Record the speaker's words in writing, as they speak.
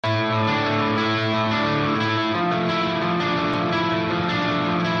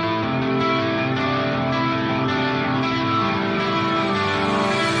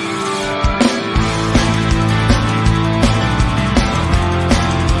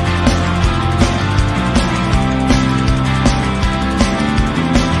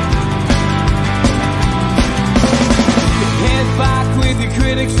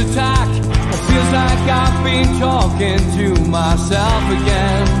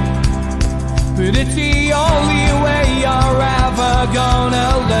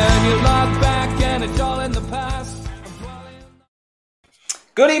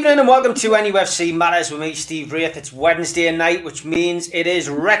Good evening and welcome to NUFC Matters with me, Steve Wraith. It's Wednesday night, which means it is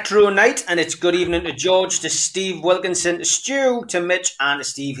retro night, and it's good evening to George, to Steve Wilkinson, to Stu, to Mitch, and to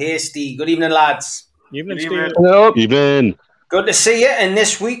Steve Hasty. Good evening, lads. Evening, Steve. Hello. Evening. Good to see you. And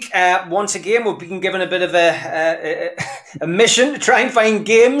this week, once again, we've been given a bit of a mission to try and find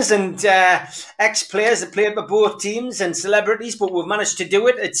games and ex-players that played for both teams and celebrities, but we've managed to do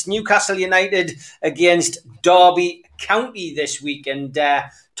it. It's Newcastle United against Derby County this week, and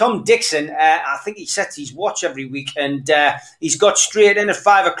Tom Dixon, I think he sets his watch every week, and he's got straight in at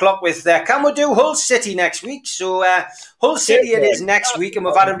 5 o'clock with, can we do Hull City next week? So Hull City it is next week, and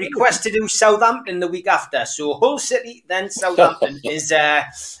we've had a request to do Southampton the week after. So Hull City, then Southampton is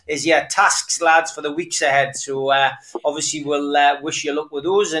your tasks, lads, for the weeks ahead. So obviously we'll wish you luck with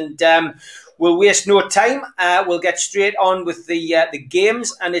those, and we'll waste no time. We'll get straight on with the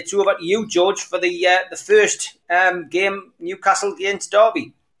games, and it's over to you, George, for the first game, Newcastle against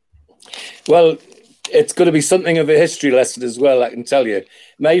Derby. Well, it's going to be something of a history lesson as well, I can tell you.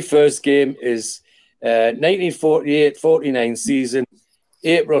 My first game is 1948-49 season,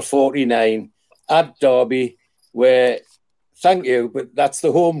 April 49, at Derby, where, thank you, but that's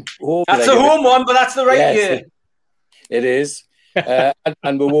the home. That's the home one, but that's the right year. It is.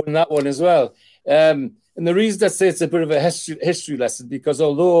 And we won that one as well. And the reason I say it's a bit of a history lesson, because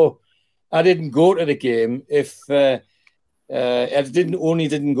although I didn't go to the game, I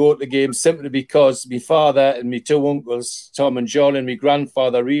didn't go to the game simply because my father and my two uncles, Tom and John, and my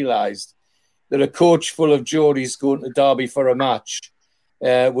grandfather realised that a coach full of Geordies going to Derby for a match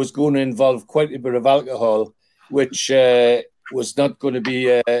was going to involve quite a bit of alcohol, which was not going to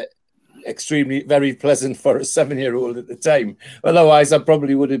be extremely very pleasant for a 7-year-old at the time. Otherwise, I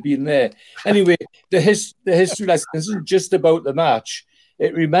probably would have been there. Anyway, the history lesson isn't just about the match.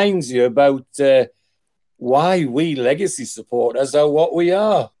 It reminds you about why we legacy supporters are what we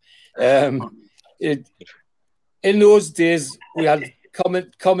are. In those days, we had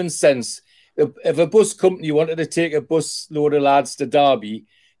common sense. If a bus company wanted to take a bus load of lads to Derby,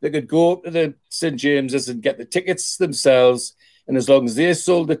 they could go up to the St James's and get the tickets themselves, and as long as they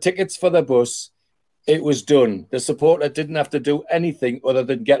sold the tickets for the bus, it was done. The supporter didn't have to do anything other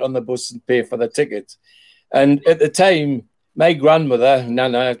than get on the bus and pay for the ticket. And at the time, my grandmother,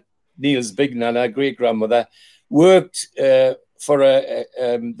 Nana, Neil's big Nana, great-grandmother, worked for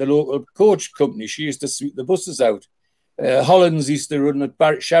the local coach company. She used to sweep the buses out. Hollands used to run at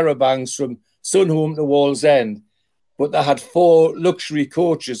Sharabangs from Sunhome to Wallsend, but they had 4 luxury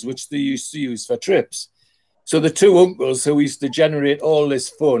coaches which they used to use for trips. So the two uncles who used to generate all this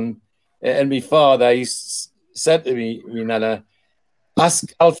fun, and my father, he said to me, Nana,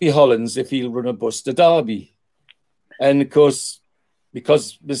 ask Alfie Hollands if he'll run a bus to Derby. And of course,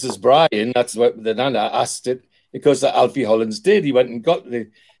 because Mrs. Bryan, that's what the Nana asked it, because Alfie Hollands did. He went and got the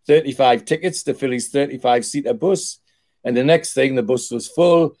 35 tickets to fill his 35-seater bus. And the next thing, the bus was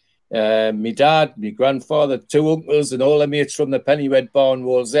full. My dad, my grandfather, 2 uncles, and all the mates from the Pennywed Barn,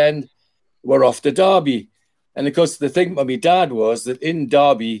 Wallsend, were off to Derby. And of course, the thing with my dad was that in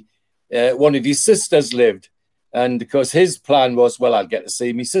Derby, one of his sisters lived. And because his plan was, well, I'll get to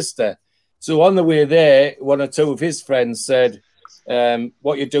see my sister. So on the way there, 1 or 2 of his friends said,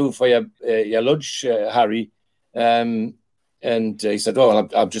 what you do for your lunch, Harry? And he said, oh,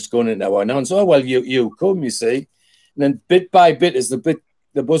 I'm just going in now. And so, oh, well, you come, you see. And then bit by bit, as the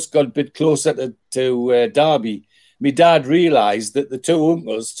bus got a bit closer to Derby, my dad realised that the 2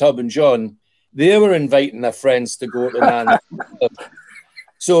 uncles, Tom and John, they were inviting their friends to go to Nan.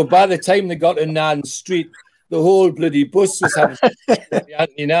 So by the time they got to Nan Street, the whole bloody bus was having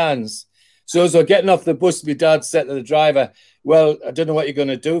Anthony Nans. So as we're getting off the bus, my dad said to the driver, well, I don't know what you're going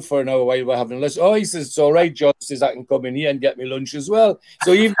to do for an hour while we're having lunch. Oh, he says, it's all right. John says, I can come in here and get me lunch as well.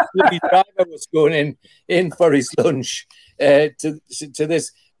 So even the driver was going in for his lunch to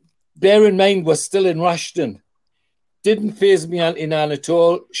this. Bear in mind, we're still in Rushden. Didn't faze me Auntie Nan at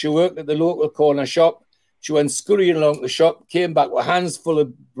all. She worked at the local corner shop. She went scurrying along the shop, came back with hands full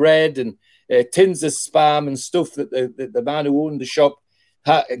of bread and tins of spam and stuff that the man who owned the shop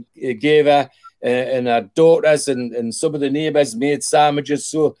gave her, and her daughters and some of the neighbours made sandwiches.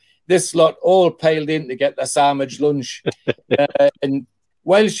 So this lot all piled in to get their sandwich lunch. And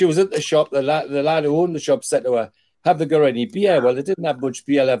while she was at the shop, the lad who owned the shop said to her, have they got any beer? Well, they didn't have much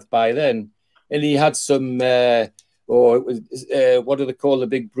beer left by then. And he had some, what do they call the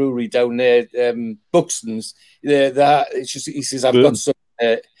big brewery down there? Buxton's. He says, I've got some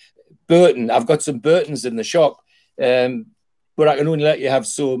Burton. I've got some Burtons in the shop, but I can only let you have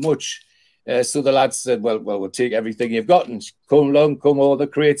so much. So the lads said, well, we'll take everything you've got and come along, come all the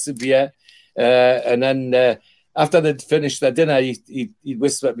crates of beer. And then after they'd finished their dinner, he'd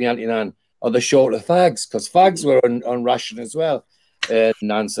whisper at me, Auntie Nan, are they short of fags? Because fags were on ration as well. And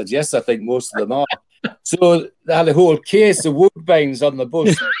Nan said, yes, I think most of them are. So they had a whole case of Woodbines on the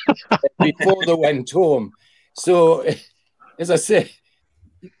bus before they went home. So, as I say,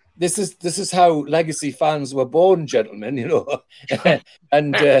 this is how legacy fans were born, gentlemen, you know.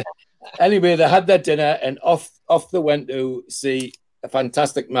 And anyway, they had their dinner and off they went to see a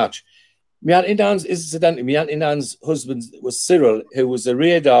fantastic match. My Auntie Nan's husband was Cyril, who was a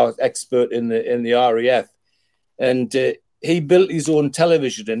radar expert in the RAF, and he built his own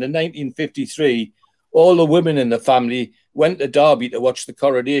television. And in 1953, all the women in the family went to Derby to watch the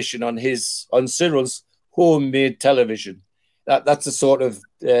coronation on Cyril's homemade television. That's the sort of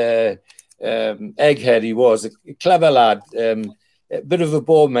egghead he was, a clever lad, a bit of a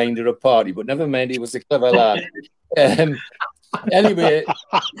bore minder at a party, but never mind, he was a clever lad. Anyway,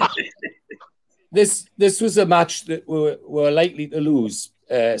 this was a match that we were likely to lose.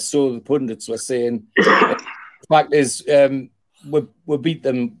 So the pundits were saying. The fact is, we beat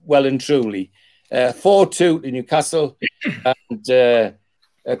them well and truly. 4-2 to Newcastle, and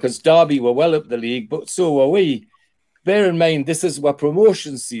because Derby were well up the league, but so were we. Bear in mind, this is our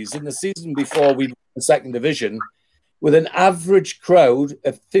promotion season, the season before we won the second division, with an average crowd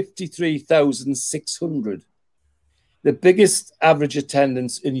of 53,600. The biggest average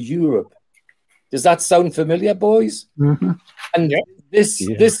attendance in Europe. Does that sound familiar, boys? Mm-hmm. And this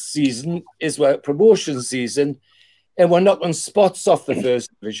season is our promotion season, and we're knocking spots off the first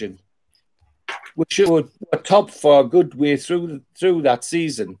division, which were top for a good way through that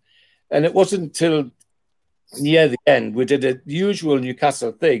season. And it wasn't until near the end we did a usual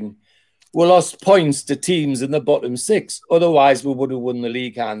Newcastle thing. We lost points to teams in the bottom six. Otherwise, we would have won the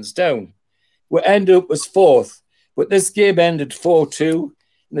league hands down. We ended up as fourth, but this game ended 4-2. And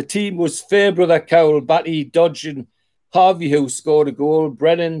the team was Fairbrother, Cowell, Batty, Dodge, and Harvey, who scored a goal,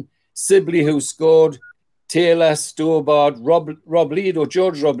 Brennan, Sibley, who scored, Taylor, Stobart, George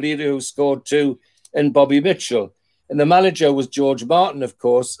Robledo, who scored 2, and Bobby Mitchell. And the manager was George Martin, of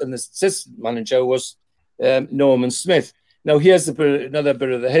course, and the assistant manager was Norman Smith. Now, here's another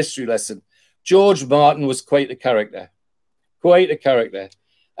bit of the history lesson. George Martin was quite a character.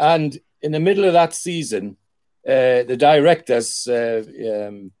 And in the middle of that season, the directors, or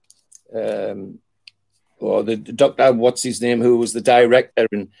the doctor, what's his name, who was the director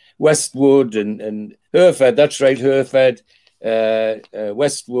in Westwood and Hereford, that's right, Hereford,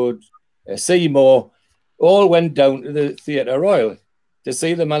 Westwood, Seymour, all went down to the Theatre Royal to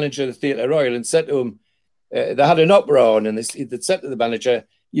see the manager of the Theatre Royal and said to him, they had an opera on, and they said to the manager,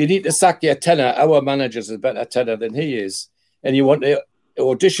 you need to sack your tenor. Our manager's a better tenor than he is. And you want to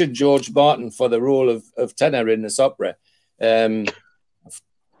audition George Martin for the role of tenor in this opera. I'm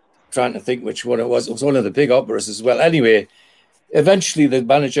trying to think which one it was. It was one of the big operas as well. Anyway, eventually the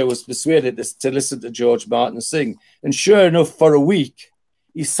manager was persuaded to listen to George Martin sing. And sure enough, for a week,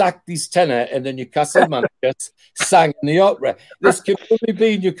 he sacked his tenor, and the Newcastle manager sang in the opera. This could only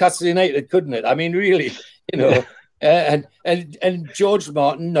be Newcastle United, couldn't it? I mean, really, you know. And George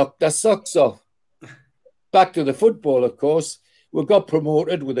Martin knocked their socks off. Back to the football, of course. We got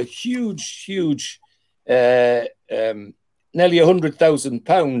promoted with a huge, nearly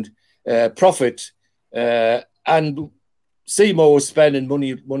 £100,000 profit, and Seymour was spending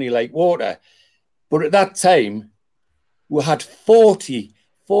money like water. But at that time, we had 40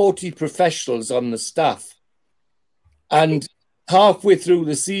 professionals on the staff, and halfway through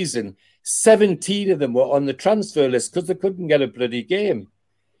the season, 17 of them were on the transfer list because they couldn't get a bloody game.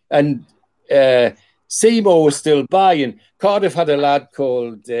 And Seymour was still buying. Cardiff had a lad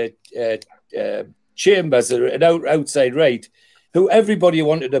called Chambers, an outside right, who everybody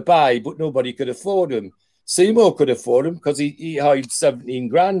wanted to buy, but nobody could afford him. Seymour could afford him because he hired 17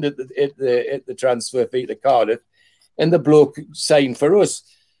 grand at the transfer fee to Cardiff, and the bloke signed for us.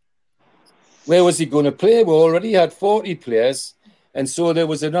 Where was he going to play? We already had 40 players, and so there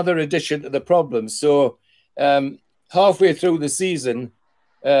was another addition to the problem. So halfway through the season,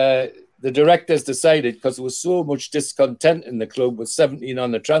 the directors decided, because there was so much discontent in the club with 17 on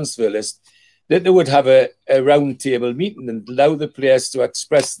the transfer list, that they would have a round table meeting and allow the players to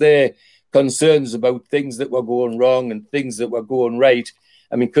express their concerns about things that were going wrong and things that were going right.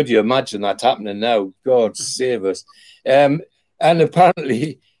 I mean, could you imagine that happening now? God save us. And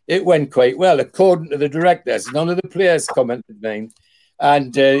apparently it went quite well, according to the directors. None of the players commented, mind.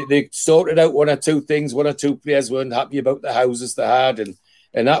 And they sorted out one or two things. One or two players weren't happy about the houses they had,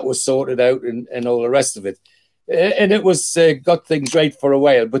 and that was sorted out, and all the rest of it. And it was got things right for a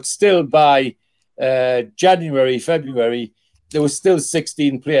while. But still, by January, February, there was still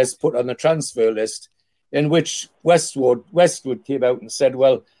 16 players put on the transfer list. in which Westwood came out and said,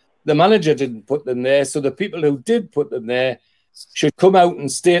 well, the manager didn't put them there, so the people who did put them there should come out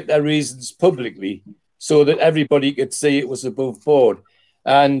and state their reasons publicly so that everybody could see it was above board.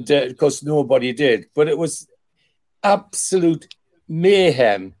 And of course, nobody did. But it was absolute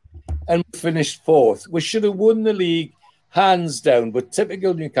mayhem, and we finished fourth. We should have won the league hands down, but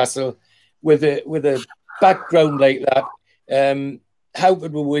typical Newcastle with a background like that, how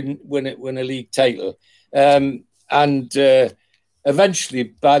could we win a league title? Eventually,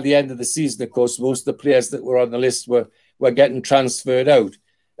 by the end of the season, of course, most of the players that were on the list were getting transferred out.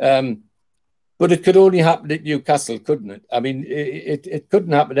 But it could only happen at Newcastle, couldn't it? I mean, it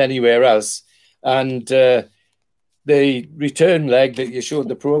couldn't happen anywhere else. And the return leg that you showed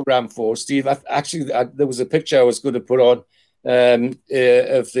the programme for, Steve, there was a picture I was going to put on during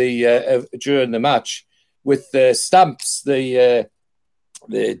the match with Stamps, the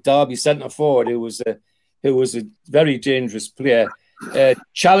Derby centre forward, who was a very dangerous player,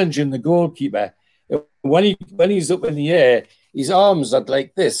 challenging the goalkeeper. When he's up in the air, his arms are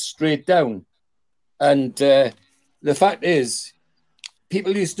like this, straight down. And the fact is,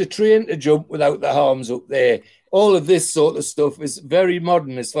 people used to train to jump without their arms up there. All of this sort of stuff is very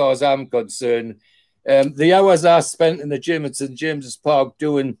modern as far as I'm concerned. The hours I spent in the gym at St James's Park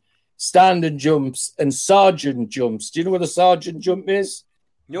doing standing jumps and sergeant jumps. Do you know what a sergeant jump is?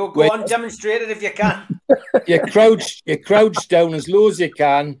 No, go on, demonstrate it if you can. You crouch down as low as you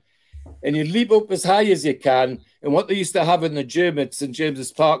can, and you leap up as high as you can. And what they used to have in the gym at St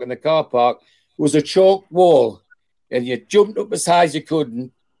James's Park in the car park was a chalk wall. And you jumped up as high as you could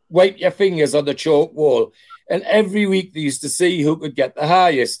and wipe your fingers on the chalk wall. And every week they used to see who could get the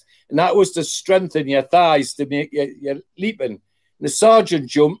highest. And that was to strengthen your thighs to make you leaping. And the sergeant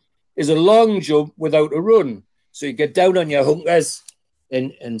jump is a long jump without a run. So you get down on your hunkers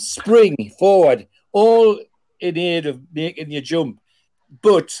and spring forward, all in aid of making you jump.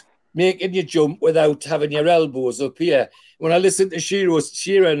 But making you jump without having your elbows up here. When I listen to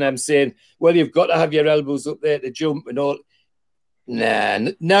Shearer and I'm saying, well, you've got to have your elbows up there to jump and all.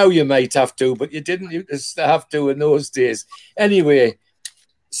 Nah, now you might have to, but you didn't used to have to in those days. Anyway,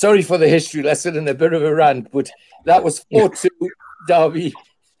 sorry for the history lesson and a bit of a rant, but that was 4-2 Derby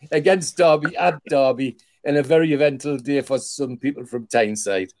against Derby at Derby, and a very eventful day for some people from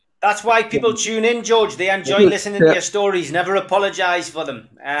Tyneside. That's why people tune in, George. They enjoy listening to your stories. Never apologise for them.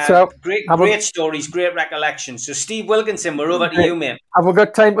 Great stories, great recollections. So, Steve Wilkinson, we're over to you, mate. Have we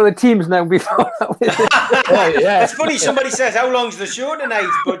got time for the teams now before? It's funny, somebody says, how long's the show tonight?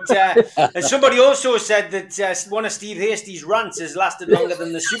 But and somebody also said that one of Steve Hastie's rants has lasted longer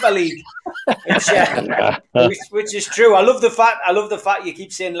than the Super League, which is true. I love the fact you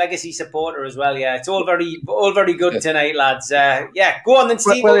keep saying legacy supporter as well. Yeah, it's all very good tonight, lads. Go on then,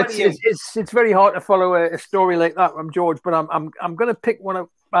 Steve. Well, it's very hard to follow a story like that from George, but I'm going to pick one of,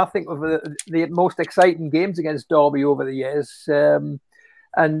 I think, of the most exciting games against Derby over the years,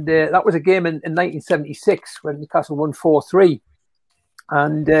 and that was a game in 1976 when Newcastle won 4-3.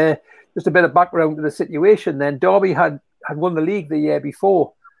 And just a bit of background to the situation. Then Derby had won the league the year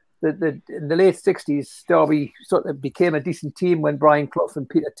before. In the late 60s, Derby sort of became a decent team when Brian Clough and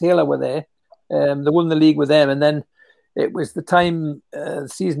Peter Taylor were there. They won the league with them, and then it was the time, the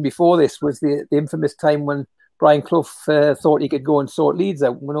season before this was the infamous time when Brian Clough thought he could go and sort Leeds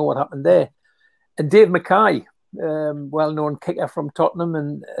out. We know what happened there. And Dave Mackay, well-known kicker from Tottenham,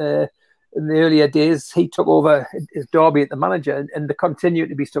 and in the earlier days, he took over as Derby at the manager, and they continued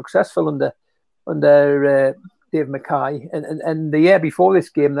to be successful under Dave Mackay. And the year before this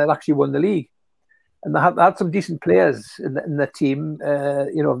game, they actually won the league. And they had some decent players in the team,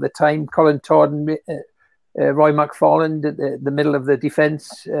 of the time. Colin Todd and Roy McFarland at the middle of the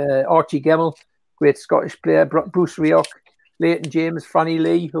defence, Archie Gemmell, great Scottish player, Bruce Rioch, Leighton James, Franny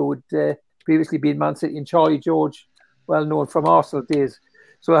Lee, who had previously been Man City, and Charlie George, well known from Arsenal days.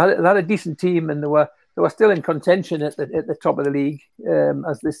 So they had a decent team, and they were still in contention at the top of the league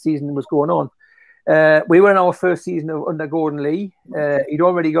as this season was going on. We were in our first season under Gordon Lee. He'd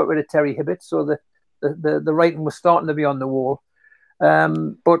already got rid of Terry Hibbett, so the writing was starting to be on the wall.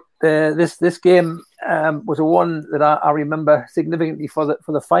 But this game was a one that I remember significantly for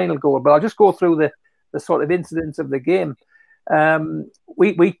the final goal. But I'll just go through the sort of incidents of the game.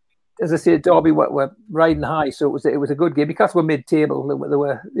 We as I said, Derby were riding high, so it was a good game because we're mid-table. They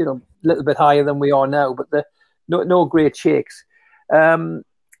were a little bit higher than we are now, but no great shakes.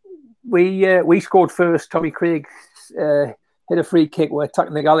 We scored first. Tommy Craig hit a free kick where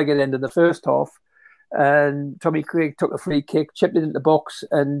Tuck Gallagher ended the first half. And Tommy Craig took a free kick, chipped it into the box,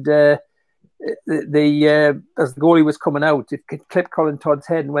 and as the goalie was coming out, it clipped Colin Todd's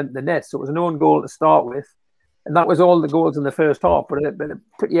head and went in the net. So it was an own goal to start with. And that was all the goals in the first half, but a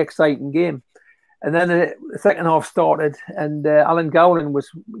pretty exciting game. And then the second half started, and Alan Gowland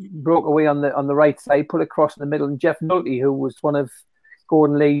broke away on the right side, put across in the middle, and Jeff Nolte, who was one of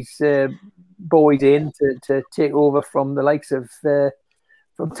Gordon Lee's boys in to take over from the likes of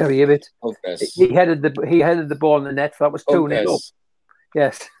from Terry Hibbett. Okay. He headed the ball in the net. So that was 2-0 up.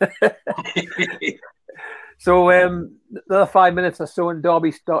 Yes. So another 5 minutes or so, and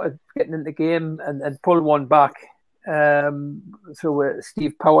Derby started getting in the game and pulled one back through a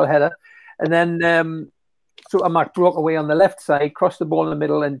Steve Powell header. And then Mac broke away on the left side, crossed the ball in the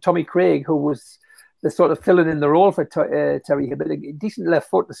middle, and Tommy Craig, who was the sort of filling in the role for Terry Hibbett, a decent left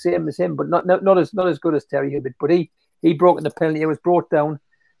foot, the same as him, but not as good as Terry Hibbett. But he broke in the penalty. It was brought down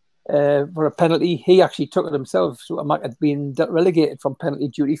for a penalty. He actually took it himself. So Mac had been relegated from penalty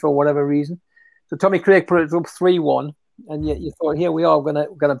duty for whatever reason. So Tommy Craig put it up 3-1, and yet you thought, here we are, we're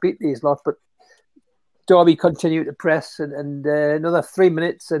gonna beat these lot. But Derby continued to press, and another 3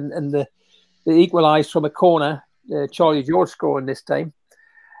 minutes, and they equalised from a corner. Charlie George scoring this time,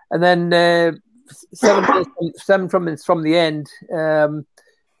 and then 7 minutes from the end,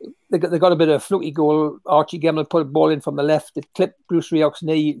 they got a bit of a fluky goal. Archie Gemmell put a ball in from the left. It clipped Bruce Rioch's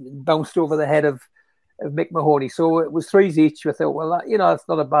knee, and bounced over the head of Mick Mahoney. So it was 3s each. I thought, well, that's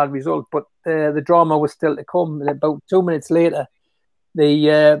not a bad result, but the drama was still to come. And about 2 minutes later,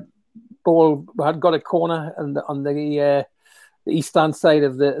 the ball had got a corner, and on the east stand side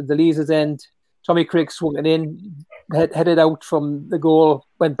of the Leazes end, Tommy Craig swung it in, headed out from the goal,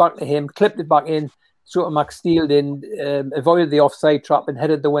 went back to him, clipped it back in. Mac steeled in, avoided the offside trap, and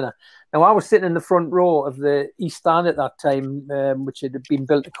headed the winner. Now, I was sitting in the front row of the East Stand at that time, which had been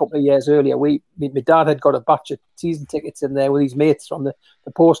built a couple of years earlier. My dad had got a batch of season tickets in there with his mates from the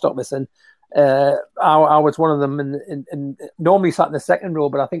post office, and I was one of them. And normally sat in the second row,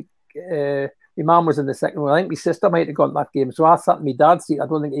 but I think my mum was in the second row. I think my sister might have gone that game, so I sat in my dad's seat. I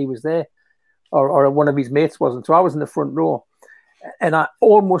don't think he was there, or one of his mates wasn't. So I was in the front row. And I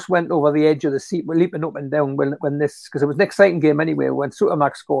almost went over the edge of the seat, leaping up and down when this, because it was an exciting game anyway. When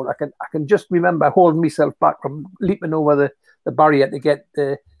Sutamac scored, I can just remember holding myself back from leaping over the barrier to get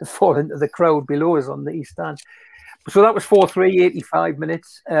the fall into the crowd below us on the East Stand. So that was 4-3, 85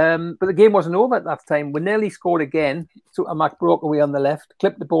 minutes. But the game wasn't over at that time. When Nelly scored again, Sutamac broke away on the left,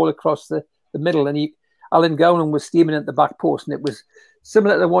 clipped the ball across the middle, and Alan Gowland was steaming at the back post, and it was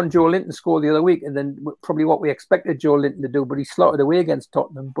similar to the one Joe Linton scored the other week, and then probably what we expected Joe Linton to do, but he slotted away against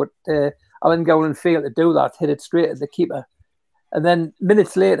Tottenham. But Alan Gowland failed to do that, hit it straight at the keeper. And then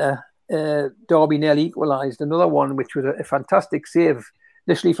minutes later, Derby nearly equalised, another one, which was a fantastic save,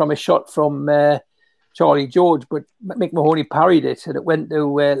 initially from a shot from Charlie George, but Mick Mahoney parried it, and it went to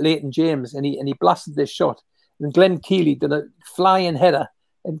Leighton James, and he blasted this shot. And Glenn Keeley did a flying header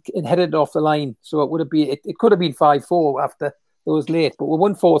and headed off the line. So it could have been 5-4 after it was late, but we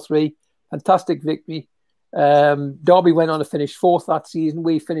won 4-3. Fantastic victory. Derby went on to finish 4th that season.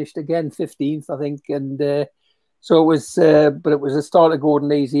 We finished again 15th, I think, and so it was. But it was the start of Gordon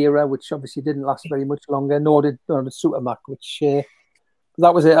Lee's era, which obviously didn't last very much longer. Nor did Sutamac, which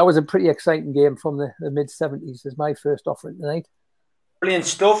that was a pretty exciting game from the mid 70s. As my first offering tonight. Brilliant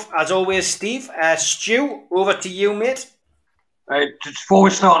stuff as always, Steve. Stu, over to you, mate. Right, just before we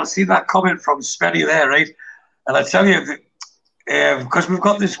start, I see that comment from Spenny there, right? And I tell you, because we've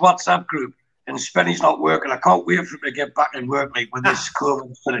got this WhatsApp group, and Spenny's not working. I can't wait for him to get back in work, like when this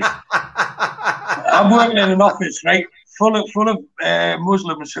COVID finished. I'm working in an office, right, full of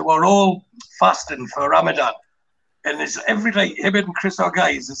Muslims who are all fasting for Ramadan, and it's every day. Him and Chris, our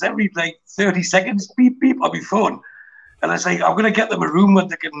guys, it's every 30 seconds, beep beep on my phone, and it's like I'm going to get them a room where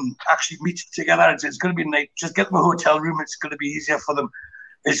they can actually meet together. It's going to be nice. Just get them a hotel room. It's going to be easier for them.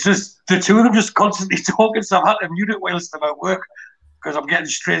 It's just the two of them just constantly talking, so I've had to mute it whilst I'm at work because I'm getting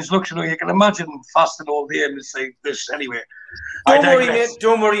strange looks. You can imagine fasting all day and say this anyway.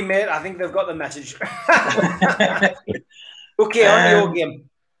 Don't worry, mate. I think they've got the message. Okay, on your game.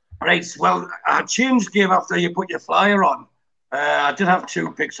 Right, well, I changed game after you put your flyer on. I did have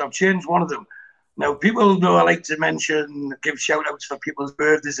 2 picks. I've changed one of them. Now, people know I like to give shout-outs for people's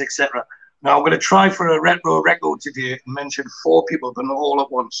birthdays, etc. Now, I'm going to try for a retro record today and mention 4 people, but not all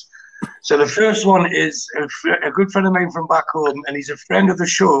at once. So the first one is a good friend of mine from back home, and he's a friend of the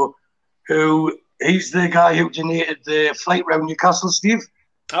show. He's the guy who donated the flight round Newcastle, Steve.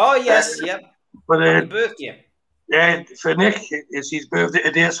 Oh yes, yep. For the birthday. Yeah, for Nick, it's his birthday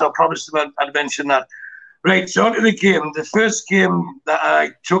today, so I promised him I'd mention that. Right, so on to the game. The first game that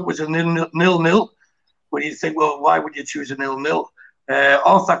I took was a 0-0. When you think, well, why would you choose a 0-0?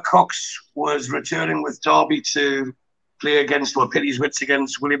 Arthur Cox was returning with Derby to play against, or pit his wits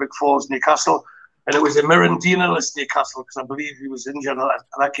against Willie McFall's Newcastle. And it was a Mirandina-less Newcastle, because I believe he was injured at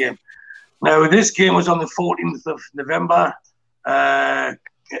that game. Now, this game was on the 14th of November,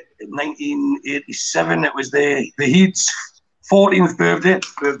 1987. It was the Heat's 14th birthday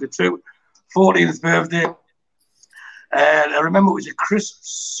 14th birthday. And I remember it was a crisp,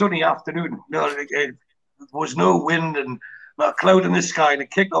 sunny afternoon. There was no wind and not a cloud in the sky, and it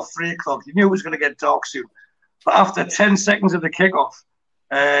kicked off 3 o'clock. You knew it was going to get dark soon. But after 10 seconds of the kickoff,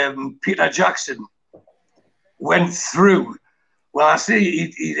 Peter Jackson went through. Well, I say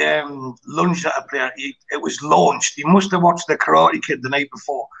he lunged at a player. It was launched. He must have watched The Karate Kid the night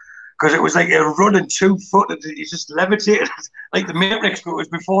before, because it was like a running 2-footed. He just levitated like the Matrix, but it was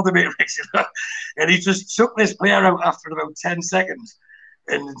before the Matrix. And he just took this player out after about 10 seconds.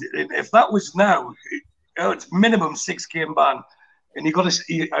 And if that was now, it's minimum 6-game ban. And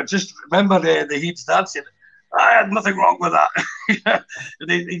I just remember the Heat's dad said, I had nothing wrong with that.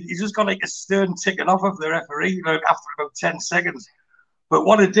 And he just got like a stern ticking off of the referee after about 10 seconds. But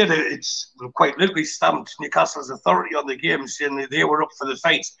what it did, it's quite literally stamped Newcastle's authority on the game, saying that they were up for the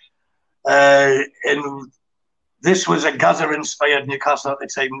fight. And this was a Gaza-inspired Newcastle at the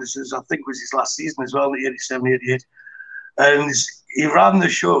time. This is, I think, was his last season as well, the 87-88. And he ran the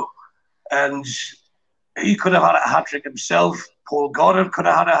show. And he could have had a hat-trick himself. Paul Goddard could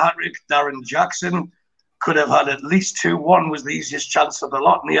have had a hat-trick. Darren Jackson could have had at least 2-1, was the easiest chance of the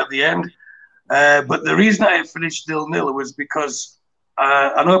lot near the end. But the reason I finished 0-0 was because,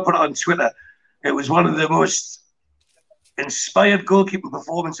 I know I put it on Twitter, it was one of the most inspired goalkeeping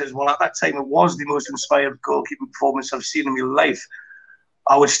performances. Well, at that time, it was the most inspired goalkeeping performance I've seen in my life.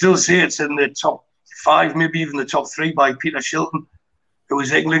 I would still say it's in the top 5, maybe even the top 3 by Peter Shilton. It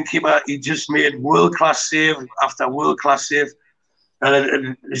was England keeper. He just made world-class save after world-class save.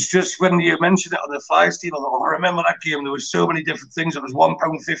 And it's just when you mentioned it on the Flyers team, I thought, I remember that game. There was so many different things. It was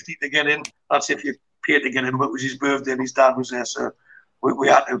 £1.50 to get in. That's if you paid to get in, but it was his birthday and his dad was there, so we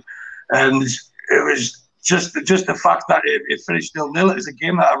had to. And it was just the fact that it finished 0-0. It was a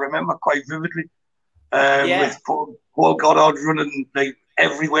game that I remember quite vividly. With Paul Goddard running like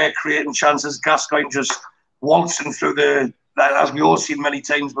everywhere, creating chances. Gascoigne just waltzing through as we all seen many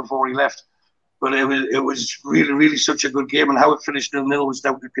times before he left. But it was really, really such a good game, and how it finished 0-0 was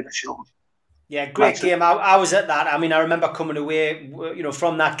down to Peter Shilton. Yeah, great game. I was at that. I mean, I remember coming away,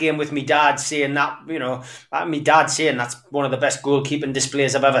 from that game with my dad saying that, my dad saying that's one of the best goalkeeping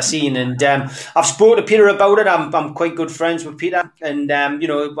displays I've ever seen. And I've spoken to Peter about it. I'm quite good friends with Peter, and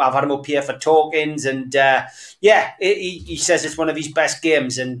I've had him up here for talkings, and he says it's one of his best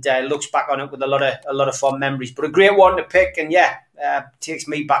games, and looks back on it with a lot of fond memories. But a great one to pick, and takes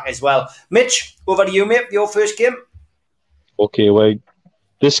me back as well. Mitch, over to you, mate. Your first game. Okay, well,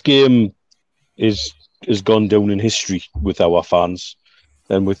 this game is gone down in history with our fans,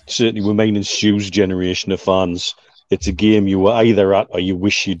 and certainly with mine and Stu's generation of fans. It's a game you were either at or you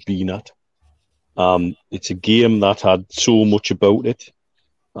wish you'd been at. It's a game that had so much about it.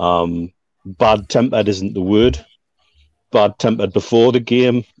 Bad-tempered isn't the word. Bad-tempered before the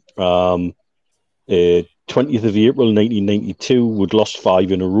game. 20th of April 1992, we'd lost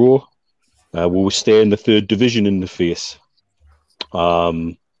 5 in a row. We were staying in the 3rd division in the face.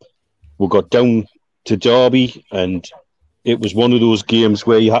 We got down to Derby, and it was one of those games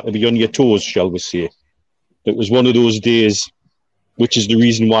where you had to be on your toes, shall we say. It was one of those days, which is the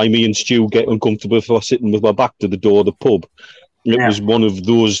reason why me and Stu get uncomfortable for sitting with my back to the door of the pub. It was one of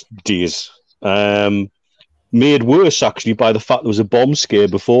those days. Made worse, actually, by the fact there was a bomb scare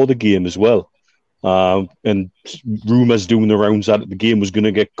before the game as well. And rumours doing the rounds that the game was going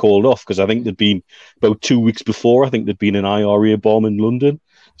to get called off, because I think there'd been about 2 weeks before, I think there'd been an IRA bomb in London.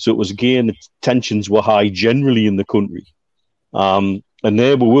 So it was, again, tensions were high generally in the country. And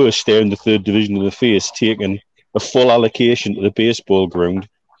there we were staring the 3rd division in the face, taking a full allocation to the baseball ground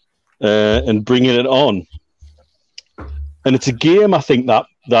and bringing it on. And it's a game, I think, that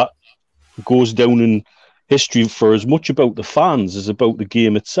goes down in history for as much about the fans as about the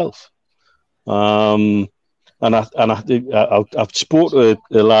game itself. And I've spoke to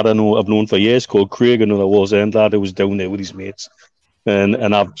a lad I've known for years called Craig, another Wallsend lad who was down there with his mates,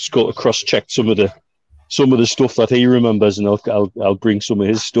 and I've just got to cross-check some of the stuff that he remembers, and I'll bring some of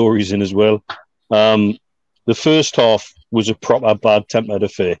his stories in as well. The first half was a proper bad-tempered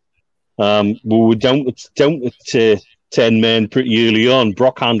affair. We were down to 10 men pretty early on.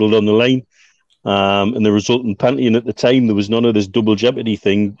 Brock handled on the line. And the resultant penalty, and at the time there was none of this double jeopardy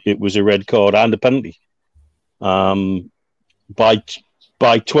thing. It was a red card and a penalty. By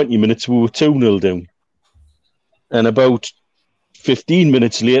 20 minutes we were 2-0 down, and about 15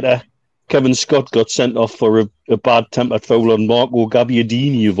 minutes later, Kevin Scott got sent off for a bad-tempered foul on Marco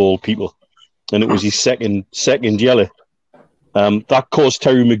Gabbiadini, of all people. And it was his second yellow. That caused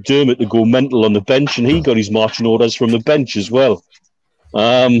Terry McDermott to go mental on the bench, and he got his marching orders from the bench as well.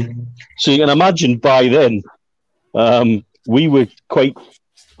 So you can imagine by then, we were quite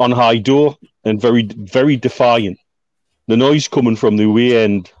on high door and very, very defiant. The noise coming from the away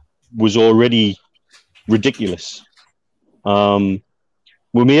end was already ridiculous.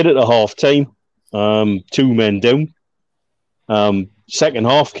 We made it a half-time, 2 men down. Second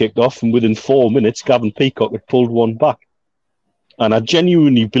half kicked off, and within 4 minutes, Gavin Peacock had pulled one back. And I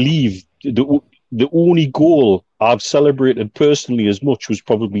genuinely believe the only goal I've celebrated personally as much was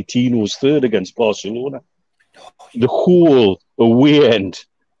probably Tino's third against Barcelona. The whole away end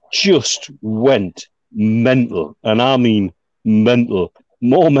just went mental. And I mean mental.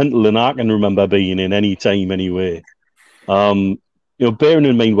 More mental than I can remember being in any time anyway. Bearing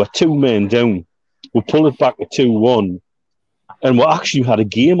in mind we're 2 men down, we pull it back to 2-1, and we actually had a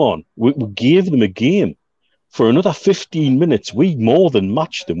game on. We gave them a game. For another 15 minutes, we more than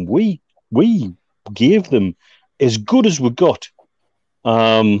matched them. We gave them as good as we got.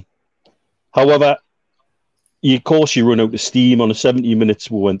 However, of course, you run out of steam. On the 70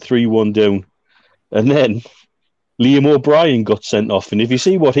 minutes, we went 3-1 down. And then Liam O'Brien got sent off. And if you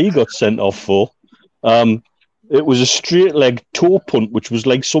see what he got sent off for, it was a straight leg toe punt, which was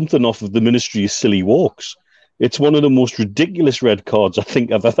like something off of the Ministry of Silly Walks. It's one of the most ridiculous red cards I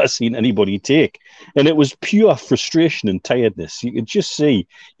think I've ever seen anybody take. And it was pure frustration and tiredness. You could just see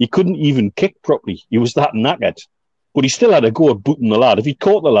he couldn't even kick properly. He was that knackered. But he still had a go at booting the lad. If he'd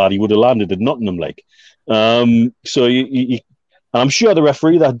caught the lad, he would have landed at Nottingham like. So I'm sure the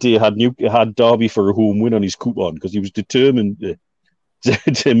referee that day had Derby for a home win on his coupon because he was determined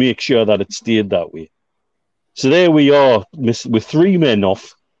to make sure that it stayed that way. So there we are with 3 men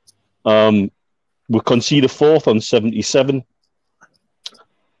off. We conceded a fourth on 77.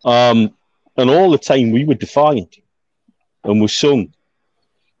 And all the time we were defiant. And we sung.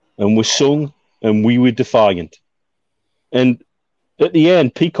 And we sung. And we were defiant. And at the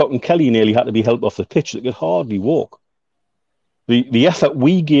end, Peacock and Kelly nearly had to be helped off the pitch. They could hardly walk. The effort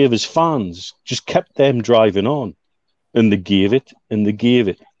we gave as fans just kept them driving on. And they gave it. And they gave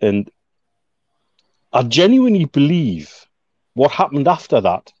it. And I genuinely believe what happened after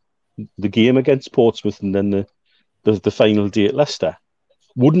that, the game against Portsmouth and then the final day at Leicester,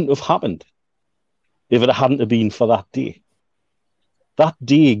 wouldn't have happened if it hadn't have been for that day. That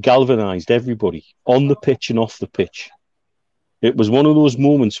day galvanised everybody on the pitch and off the pitch. It was one of those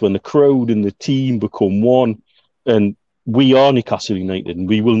moments when the crowd and the team become one, and we are Newcastle United and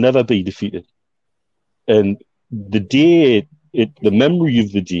we will never be defeated. And the day, the memory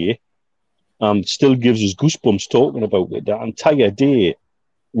of the day, still gives us goosebumps talking about it. That entire day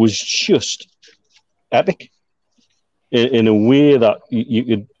was just epic in a way that you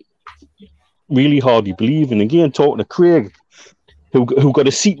could really hardly believe. And again, talking to Craig, who got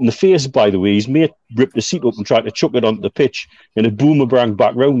a seat in the face, by the way, his mate ripped the seat up and tried to chuck it onto the pitch, and it boomeranged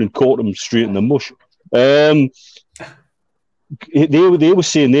back round and caught him straight in the mush. They were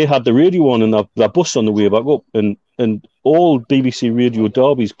saying they had the radio on and their bus on the way back up, and all BBC Radio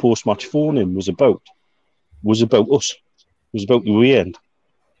Derby's post-match phone-in was about us. It was about the way end.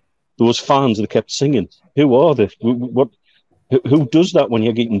 Those fans that kept singing. Who are they? Who does that when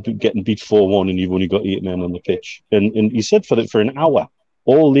you're getting beat 4-1 and you've only got 8 men on the pitch? And he said for an hour,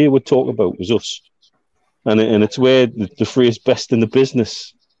 all they would talk about was us. And it's where the phrase "best in the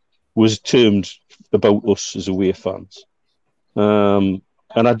business" was termed about us as away fans. And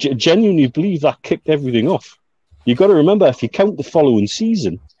I genuinely believe that kicked everything off. You've got to remember, if you count the following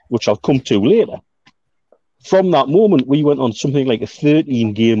season, which I'll come to later, from that moment, we went on something like a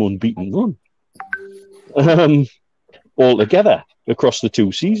 13-game unbeaten run. Altogether, across the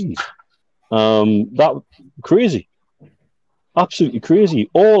 2 seasons. That crazy. Absolutely crazy.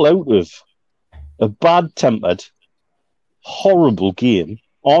 All out of a bad-tempered, horrible game,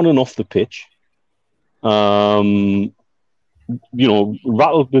 on and off the pitch. Rattled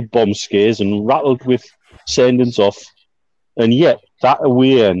with bomb scares and rattled with sendings off. And yet, that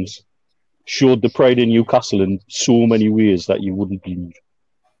away end showed the pride in Newcastle in so many ways that you wouldn't believe.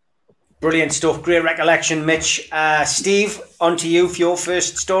 Brilliant stuff. Great recollection, Mitch. Steve, on to you for your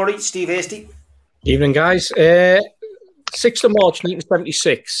first story. Steve Hasty. Evening, guys. 6th of March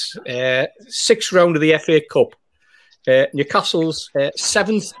 1976, 6th round of the FA Cup. Newcastle's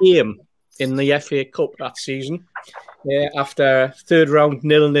 7th game in the FA Cup that season. After 3rd round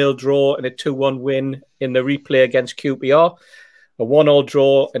 0-0 draw and a 2-1 win in the replay against QPR. a 1-1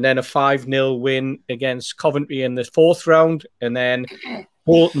 draw, and then a 5-0 win against Coventry in the 4th round, and then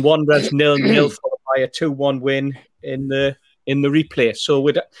Bolton Wanderers 0-0 followed by a 2-1 win in the replay. So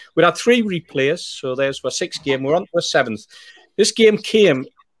we'd had 3 replays. So there's our 6th game. We're on to a 7th. This game came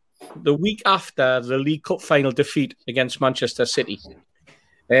the week after the League Cup final defeat against Manchester City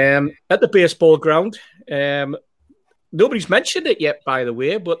at the baseball ground. Nobody's mentioned it yet, by the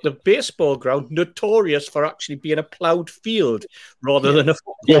way, but the baseball ground, notorious for actually being a ploughed field rather than a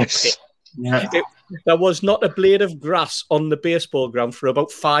football pitch. Yeah. There was not a blade of grass on the baseball ground for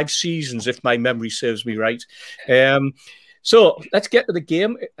about 5 seasons, if my memory serves me right. So let's get to the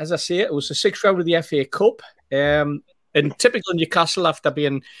game. As I say, it was the 6th round of the FA Cup. In typical Newcastle, after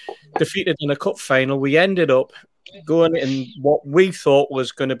being defeated in a cup final, we ended up going in what we thought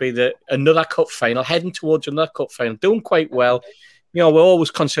was going to be another cup final, heading towards another cup final, doing quite well. You know, we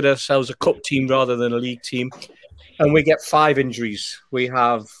always consider ourselves a cup team rather than a league team. And we get 5 injuries. We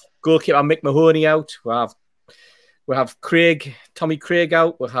have goalkeeper Mick Mahoney out. We have Tommy Craig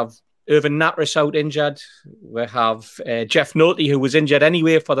out. We have Irvin Natris out injured. We have Jeff Nolte, who was injured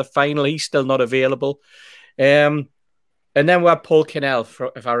anyway for the final. He's still not available. And then we had Paul Cannell,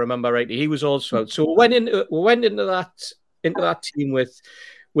 if I remember rightly. He was also out. So we went into that team with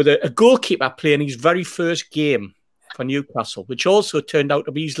a goalkeeper playing his very first game for Newcastle, which also turned out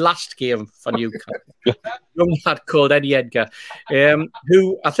to be his last game for Newcastle. Young lad called Eddie Edgar,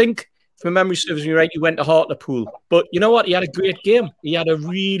 who I think, if my memory serves me right, he went to Hartlepool. But you know what? He had a great game. He had a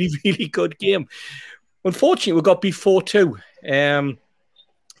really, really good game. Unfortunately, we got beat 4-2.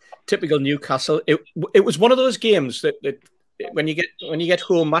 Typical Newcastle. It was one of those games that when you get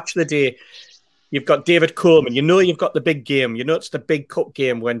home, match of the day, you've got David Coleman. You know you've got the big game. You know it's the big cup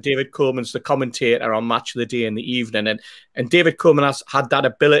game when David Coleman's the commentator on Match of the Day in the evening. And David Coleman has had that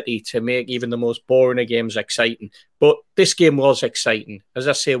ability to make even the most boring of games exciting. But this game was exciting. As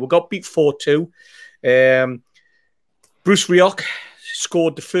I say, we got beat 4-2. Bruce Rioch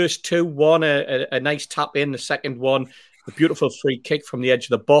scored the first 2, one a nice tap in, the second one a beautiful free kick from the edge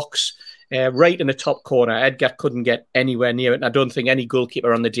of the box, right in the top corner. Edgar couldn't get anywhere near it, and I don't think any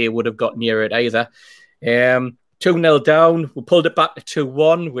goalkeeper on the day would have got near it either. 2-0 down. We pulled it back to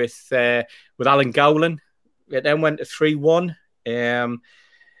 2-1 with Alan Gowland. It then went to 3-1, and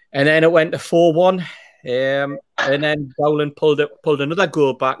then it went to 4-1. And then Gowland pulled another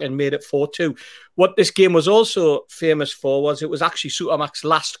goal back and made it 4-2. What this game was also famous for was it was actually Supermac's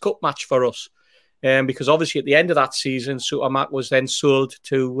last cup match for us. Because obviously at the end of that season, Supermac was then sold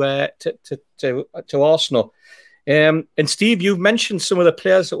to Arsenal. And Steve, you've mentioned some of the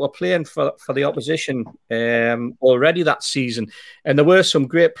players that were playing for the opposition already that season, and there were some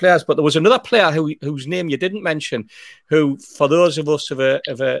great players. But there was another player whose name you didn't mention, who, for those of us of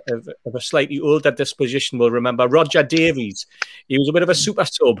a slightly older disposition, will remember Roger Davies. He was a bit of a super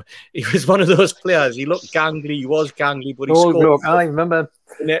sub. He was one of those players. He looked gangly. He was gangly, but he scored. I remember.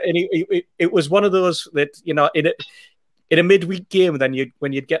 And it was one of those that, you know, in a midweek game, then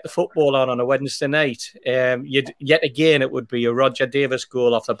when you'd get the football on a Wednesday night, yet again it would be a Roger Davies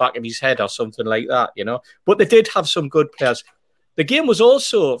goal off the back of his head or something like that, you know. But they did have some good players. The game was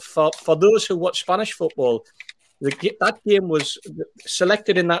also, for those who watch Spanish football, that game was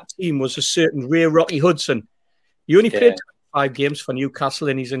selected in that team was a certain Ray Rocky Hudson. He only played 5 games for Newcastle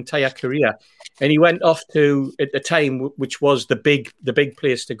in his entire career, and he went off to, at the time, which was the big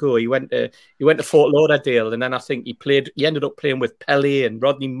place to go. He went to Fort Lauderdale, and then I think he ended up playing with Pele and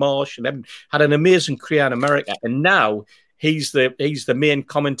Rodney Marsh, and then had an amazing career in America. And now he's the main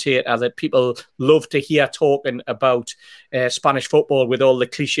commentator that people love to hear talking about Spanish football, with all the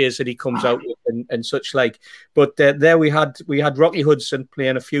cliches that he comes out with and such like. But there we had Rocky Hudson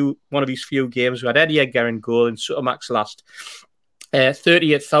playing one of his few games. We had Eddie Edgar in goal and Supermac's last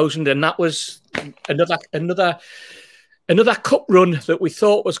 38,000, and that was another cup run that we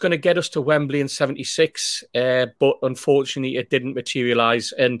thought was going to get us to Wembley in '76, but unfortunately it didn't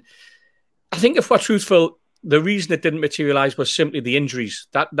materialise. And I think, if we're truthful, the reason it didn't materialise was simply the injuries.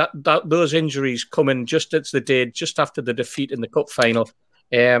 Those injuries coming just as they did, just after the defeat in the cup final,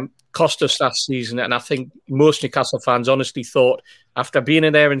 cost us that season. And I think most Newcastle fans honestly thought, after being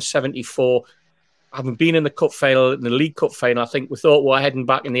in there in '74, having been in the cup final, in the League Cup final, I think we thought we're heading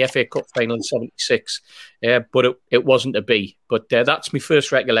back in the FA Cup final in '76, but it wasn't to be. But that's my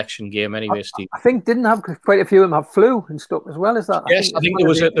first recollection game anyway, Steve. I think didn't have quite a few of them have flu and stuff as well. Is that? Yes, I think there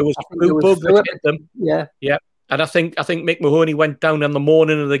was a flu bug that hit them. Yeah. And I think Mick Mahoney went down on the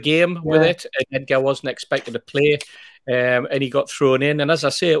morning of the game with it, and Edgar wasn't expected to play, and he got thrown in. And as I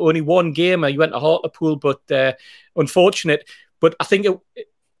say, only one game. He went to Hartlepool, but unfortunate. But I think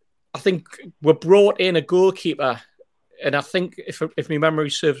we brought in a goalkeeper and I think if my memory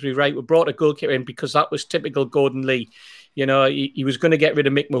serves me right, we brought a goalkeeper in because that was typical Gordon Lee. You know, he was going to get rid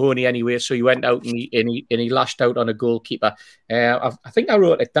of Mick Mahoney anyway, so he went out and he lashed out on a goalkeeper. I think I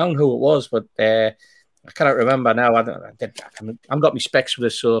wrote it down who it was, but I cannot remember now. I haven't got my specs for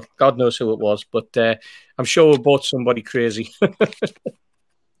this, so God knows who it was. But I'm sure we bought somebody crazy.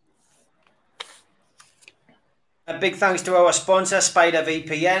 A big thanks to our sponsor, Spider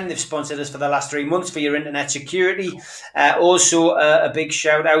VPN. They've sponsored us for the last 3 months for your internet security. Also, a big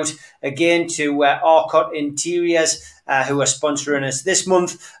shout out again to Arcot Interiors, who are sponsoring us this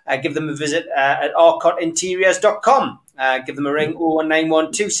month. Give them a visit at arcotinteriors.com. Give them a ring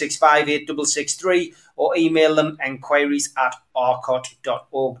 01912 658 663 or email them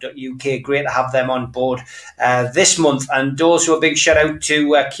enquiries@arcot.org.uk. Great to have them on board this month. And also a big shout out to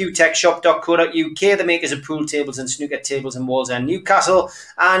qtechshop.co.uk, the makers of pool tables and snooker tables in Wallsend, Newcastle,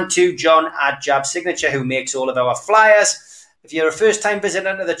 and to John at Jab Signature, who makes all of our flyers. If you're a first-time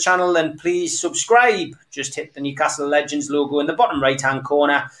visitor to the channel, then please subscribe. Just hit the Newcastle Legends logo in the bottom right-hand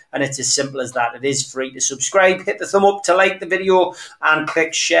corner, and it's as simple as that. It is free to subscribe. Hit the thumb up to like the video, and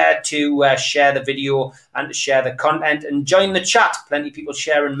click share to share the video and to share the content. And join the chat. Plenty of people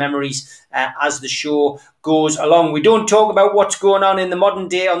sharing memories as the show goes along. We don't talk about what's going on in the modern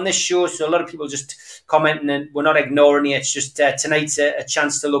day on this show, so a lot of people just commenting, and we're not ignoring it. It's just tonight's a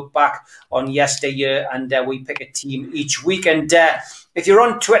chance to look back on yesteryear, and we pick a team each week. And if you're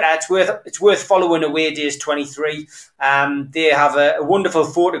on Twitter, it's worth following Away Days 23. They have a wonderful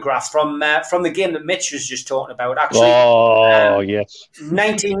photograph from the game that Mitch was just talking about. Actually, yes,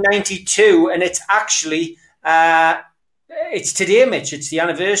 1992, and it's actually. It's today, Mitch. It's the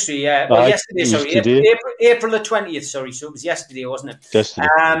anniversary. Yesterday, sorry. April the 20th, sorry. So it was yesterday, wasn't it? Yesterday.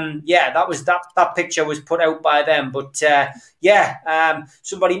 That was that picture was put out by them. But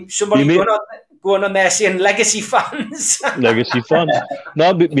somebody going on there saying legacy fans. Legacy fans.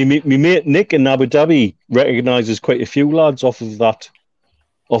 No, but me mate Nick in Abu Dhabi recognises quite a few lads off of that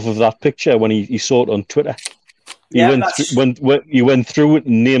picture when he saw it on Twitter. He went through it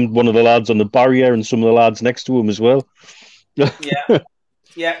and named one of the lads on the barrier and some of the lads next to him as well. Yeah.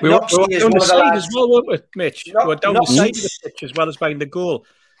 We were down the side as well, weren't we, Mitch? We were down the side of the pitch as well as behind the goal.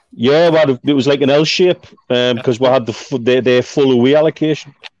 Yeah, it was like an L shape because we had their full away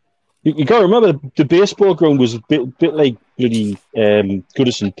allocation. You got to remember the baseball ground was a bit like bloody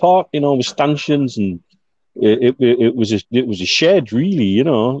Goodison Park, you know, with stanchions, and it was a shed really, you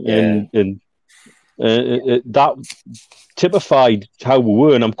know, and that typified how we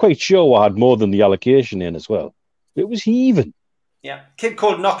were, and I'm quite sure we had more than the allocation in as well. It was heaving. Yeah, kid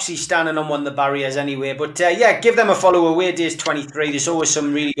called Noxie standing on one of the barriers anyway. But give them a follow. Away Days 23. There's always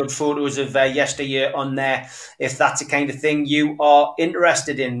some really good photos of yesteryear on there, if that's the kind of thing you are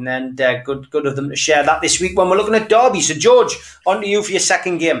interested in. And good of them to share that this week when we're looking at Derby. So, George, on to you for your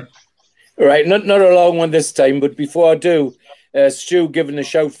second game. All right, not a long one this time, but before I do, Stu giving a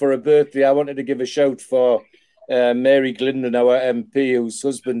shout for her birthday. I wanted to give a shout for Mary Glindon, our MP, whose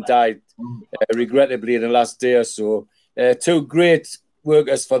husband died regrettably in the last day or so. Two great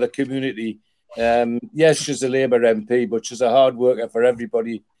workers for the community. Yes, she's a Labour MP, but she's a hard worker for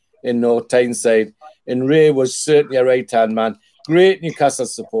everybody in North Tyneside. And Ray was certainly a right-hand man. Great Newcastle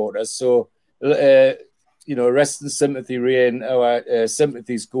supporters. So, rest in sympathy, Ray, and our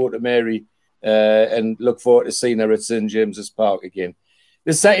sympathies go to Mary, and look forward to seeing her at St James's Park again.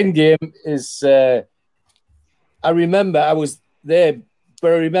 The second game is, I remember I was there,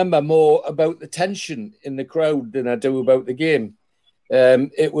 but I remember more about the tension in the crowd than I do about the game.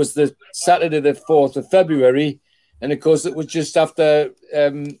 It was the Saturday, the 4th of February, and of course it was just after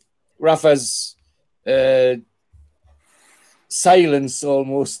Rafa's silence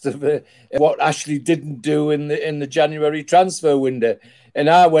almost of what Ashley didn't do in the January transfer window. And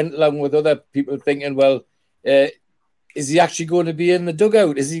I went along with other people thinking, well, is he actually going to be in the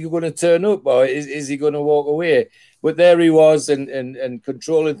dugout? Is he going to turn up, or is he going to walk away? But there he was, and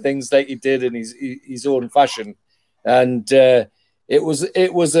controlling things like he did in his own fashion. And it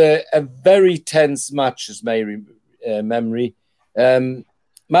was a very tense match, as my memory.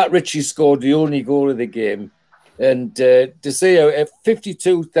 Matt Ritchie scored the only goal of the game. And to say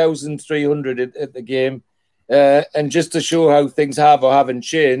 52,300 at the game, and just to show how things have or haven't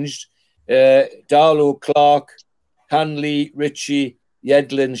changed, Darlow, Clark, Hanley, Ritchie,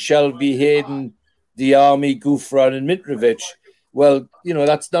 Yedlin, Shelby, Hayden, Diarmi, Gouffran and Mitrovic. Well,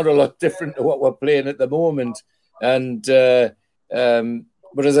 that's not a lot different to what we're playing at the moment. And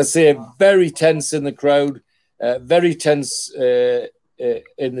but as I say, very tense in the crowd, very tense in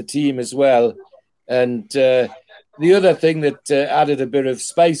the team as well. And the other thing that added a bit of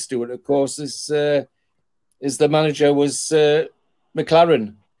spice to it, of course, is is the manager was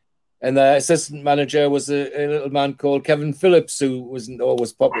McLaren. And the assistant manager was a little man called Kevin Phillips, who wasn't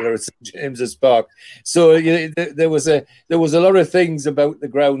always popular at St James's Park. So there was a lot of things about the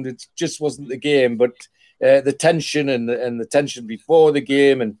ground. It just wasn't the game, but the tension and the tension before the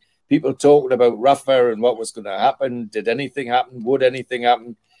game, and people talking about Rafa and what was going to happen. Did anything happen? Would anything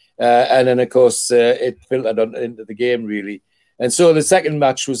happen? And then, of course, it filtered into the game, really. And so the second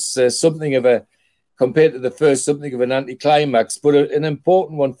match was something of a, compared to the first, something of an anticlimax, but an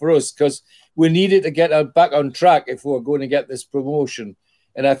important one for us because we needed to get back on track if we were going to get this promotion.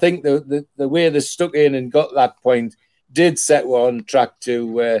 And I think the way they stuck in and got that point did set us on track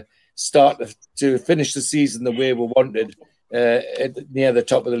to to finish the season the way we wanted, near the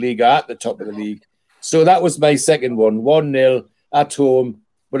top of the league, or at the top of the league. So that was my second one, 1-0 at home,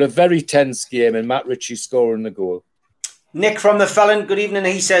 but a very tense game, and Matt Ritchie scoring the goal. Nick from the Felon, good evening.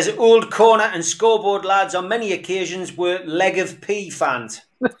 He says, Old Corner and Scoreboard lads on many occasions were Leg of P fans.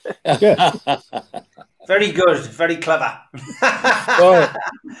 Very good, very clever.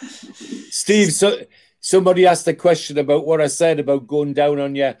 Steve, somebody asked a question about what I said about going down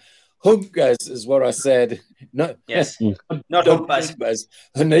on your hunkers, is what I said. Not humpers. Yeah,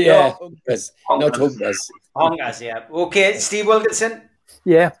 hunkers, not humpers. Hunkers, yeah. Okay, Steve Wilkinson.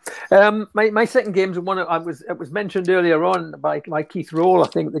 Yeah, my second game is one it was mentioned earlier on by Keith Roll. I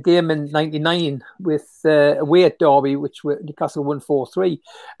think the game in '99 with away at Derby, which Newcastle won 4-3.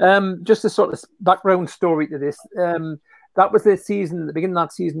 Just a sort of background story to this. That was the season, the beginning of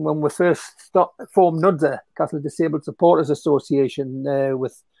that season, when we first formed NUDSA, Newcastle Disabled Supporters Association,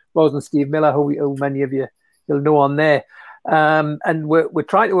 with Ros and Steve Miller, who many of you'll know on there. And we're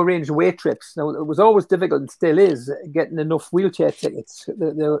trying to arrange away trips. Now, it was always difficult and still is getting enough wheelchair tickets.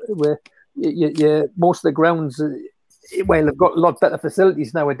 Most of the grounds, well, they've got a lot better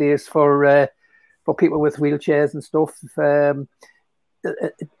facilities nowadays for people with wheelchairs and stuff.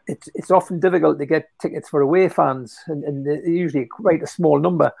 It's often difficult to get tickets for away fans, and they're usually quite a small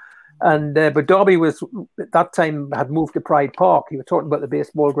number. And but Derby was at that time had moved to Pride Park. You were talking about the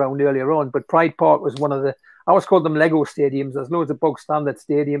baseball ground earlier on, but Pride Park was one of the, I always call them Lego stadiums. There's loads of bog standard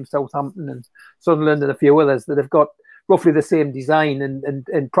stadiums, Southampton and Sunderland and a few others that have got roughly the same design,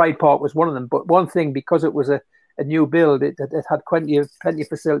 and Pride Park was one of them. But one thing, because it was a new build, it had plenty of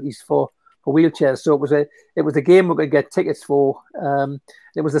facilities for wheelchairs. So it was a game we could get tickets for.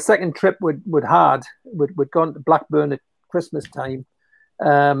 It was the second trip we'd gone to Blackburn at Christmas time.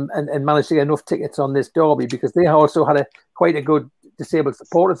 And managed to get enough tickets on this Derby, because they also had quite a good Disabled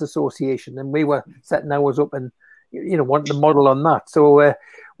Supporters Association, and we were setting ours up and wanting to model on that. So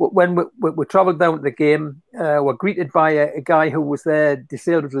when we travelled down to the game, we're greeted by a guy who was their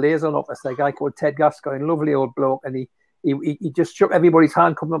disabled liaison officer, a guy called Ted Gascoigne, lovely old bloke, and he just shook everybody's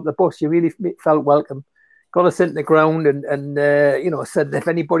hand coming up the bus. You really felt welcome. Got us into the ground and said, if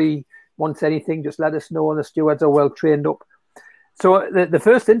anybody wants anything, just let us know, and the stewards are well trained up. So the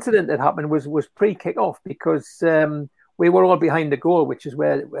first incident that happened was pre-kick-off, because we were all behind the goal, which is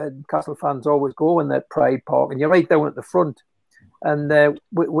where Castle fans always go in that Pride Park, and you're right down at the front. And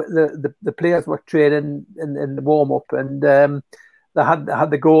the players were training in the warm-up, and they had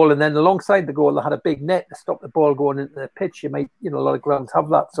the goal, and then alongside the goal they had a big net to stop the ball going into the pitch. You might, a lot of grounds have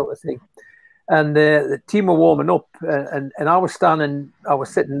that sort of thing. And the team were warming up, and I was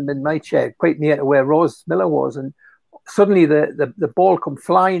sitting in my chair quite near to where Ros Miller was, and suddenly the ball come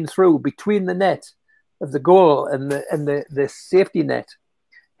flying through between the net of the goal and the safety net,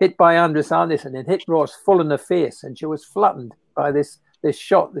 hit by Andres Anderson, and hit Ros full in the face, and she was flattened by this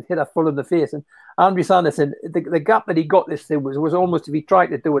shot that hit her full in the face. And Andres Anderson, the gap that he got this thing was almost, if he tried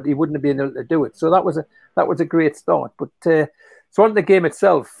to do it, he wouldn't have been able to do it. So that was a great start. But so on the game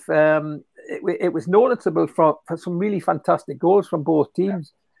itself, it was noticeable for some really fantastic goals from both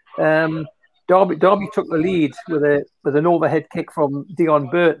teams. Derby took the lead with an overhead kick from Dion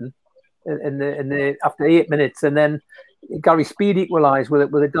Burton after 8 minutes, and then Gary Speed equalised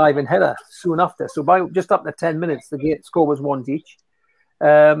with a diving header soon after. So by just after 10 minutes, the score was 1 each.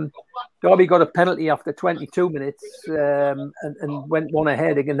 Derby got a penalty after 22 minutes and went one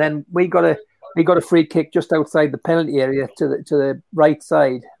ahead, and then we got a free kick just outside the penalty area to the right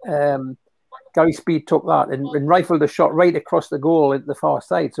side. Gary Speed took that and rifled a shot right across the goal at the far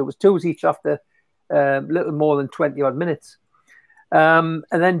side. So it was 2 each after little more than 20 odd minutes. And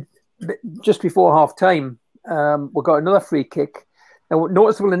then just before half time, we got another free kick. Now, what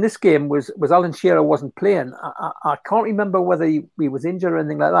noticeable in this game was Alan Shearer wasn't playing. I can't remember whether he was injured or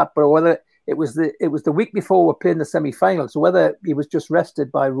anything like that, but whether it was the week before we played in the semi-final. So whether he was just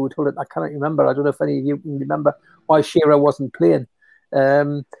rested by Ruud Gullit, I can't remember. I don't know if any of you can remember why Shearer wasn't playing.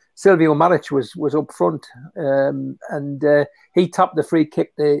 Silvio Maric was up front, and he tapped the free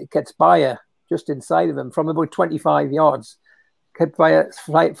kick to Ketsbaia just inside of him from about 25 yards.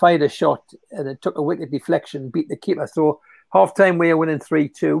 Ketsbaia fired a shot, and it took a wicket deflection, beat the keeper. So half-time we were winning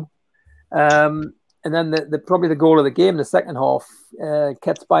 3-2. And then probably the goal of the game, the second half,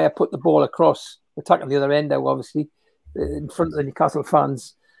 Ketsbaia put the ball across, attacking the other end, obviously, in front of the Newcastle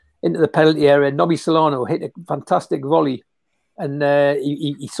fans, into the penalty area. Nobby Solano hit a fantastic volley, and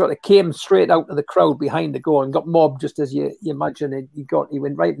he sort of came straight out of the crowd behind the goal and got mobbed, just as you imagine it. He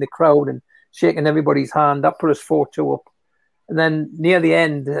went right in the crowd and shaking everybody's hand. That put us 4-2 up. And then near the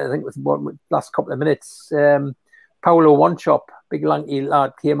end, I think it was the last couple of minutes, Paolo Wanchop, big lanky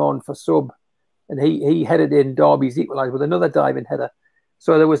lad, came on for sub, and he headed in Derby's equaliser with another diving header.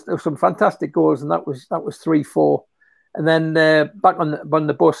 So there was some fantastic goals, and that was 3-4. And then back on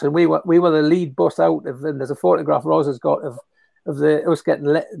the bus, and we were the lead bus out of. And there's a photograph Roz has got of us getting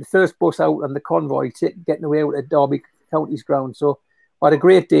the first bus out on the convoy, getting away out at Derby County's ground. So we had a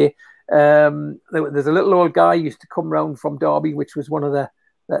great day. There's a little old guy who used to come round from Derby, which was one of the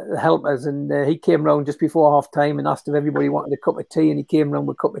helpers, and he came round just before half time and asked if everybody wanted a cup of tea, and he came round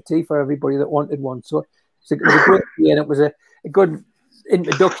with a cup of tea for everybody that wanted one. So it was a great day, and it was a good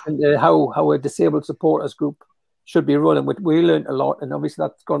introduction to how a disabled supporters group should be running. We learned a lot, and obviously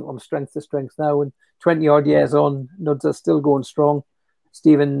that's gone from strength to strength now. And 20 odd years on, Nuds are still going strong.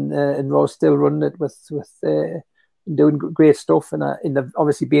 Stephen and Ross still running it with doing great stuff, and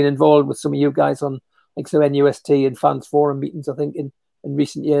obviously being involved with some of you guys on like so NUST and fans forum meetings. I think in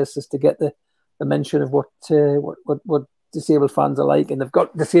recent years, just to get the mention of what disabled fans are like, and they've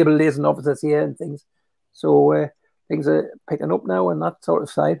got disabled liaison officers here and things. So things are picking up now on that sort of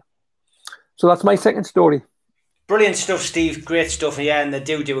side. So that's my second story. Brilliant stuff, Steve. Great stuff. Yeah, and they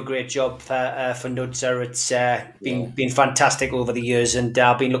do a great job for Nudzer. It's been fantastic over the years, and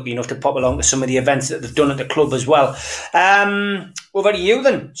I've been lucky enough to pop along to some of the events that they've done at the club as well. Over to you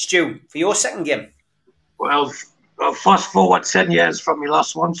then, Stu, for your second game. Well, fast forward 10 years from my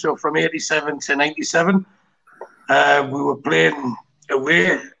last one, so from 87 to 97, we were playing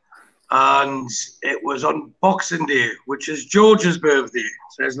away, and it was on Boxing Day, which is George's birthday.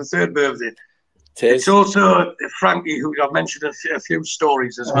 So it's the third birthday. It's also Frankie, who I've mentioned a few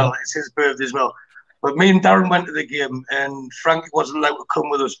stories as well. It's his birthday as well. But me and Darren went to the game, and Frankie wasn't allowed to come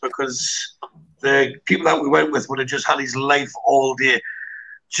with us because the people that we went with would have just had his life all day.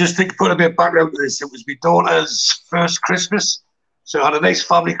 Just to put a bit of background to this, it was my daughter's first Christmas. So I had a nice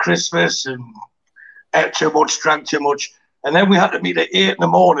family Christmas and ate too much, drank too much. And then we had to meet at 8 in the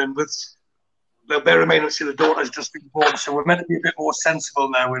morning with, bear in mind, the daughter's just been born. So we're meant to be a bit more sensible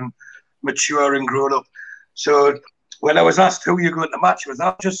now and mature and grown up. So when I was asked who you're going to match with, I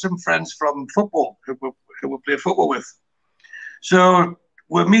was just some friends from football who we play football with. So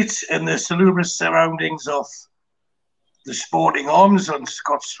we meet in the salubrious surroundings of the Sporting Arms on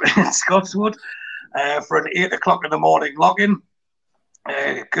Scotswood for an 8 o'clock in the morning login,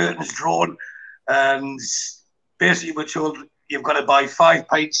 curtains drawn, and basically we're told you've got to buy 5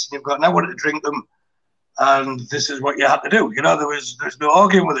 pints, you've got an hour to drink them, and this is what you had to do. There's no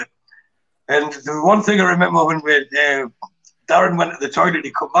arguing with it. And the one thing I remember when Darren went to the toilet,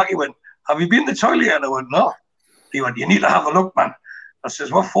 he come back, he went, "Have you been to the toilet yet?" And I went, "No." He went, "You need to have a look, man." I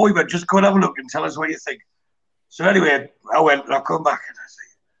says, "What for?" He went, "Just go and have a look and tell us what you think." So anyway, I went and I come back and I say,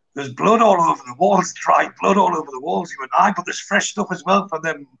 "There's blood all over the walls, dry blood all over the walls." He went, "Aye, but there's fresh stuff as well for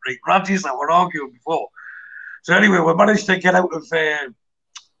them Radgies that were arguing before." So anyway, we managed to get out of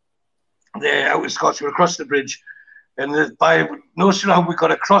Scots, we were across the bridge. And by no sooner have we got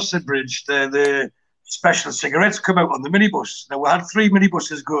across the bridge, the special cigarettes come out on the minibus. Now, we had 3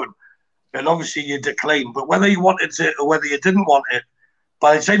 minibuses going, and obviously you declined. But whether you wanted it or whether you didn't want it,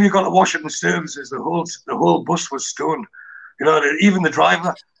 by the time you got to Washington Services, the whole bus was stoned. Even the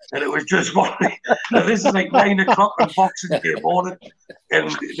driver. And it was just morning. Now, this is like 9 o'clock on Boxing Day morning. And,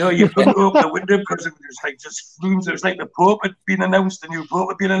 you couldn't open the window because it was like just flumes. It was like the Pope had been announced, the new Pope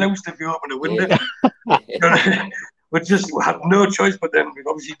had been announced if you open the window. We had no choice but then we're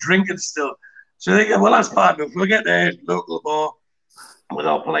obviously drinking still. So they go, well, that's bad enough. We'll get there, local bar, with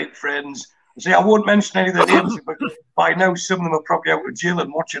our polite friends. See, I won't mention any of the names, but by now some of them are probably out of jail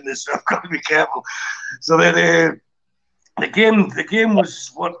and watching this, so I've got to be careful. So the game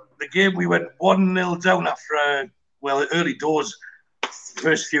was we went 1-0 down after early doors,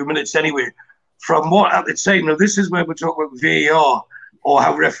 first few minutes anyway. From what at the time, now this is where we're talking about VAR or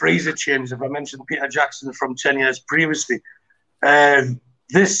how referees have changed. If I mentioned Peter Jackson from 10 years previously, it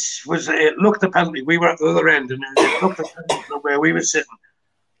looked a penalty. We were at the other end, and it looked a penalty from where we were sitting.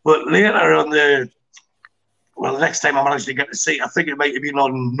 But later on well, the next time I managed to get to see it, I think it might have been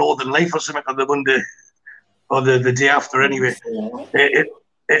on Northern Life or something on the Monday or the day after anyway.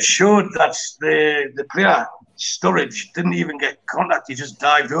 It showed that the player, Sturridge, didn't even get contact. He just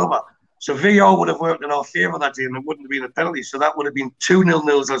dived over. So VAR would have worked in our favour that day and it wouldn't have been a penalty. So that would have been 2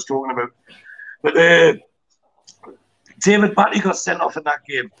 0-0s I was talking about. But David Batty got sent off in that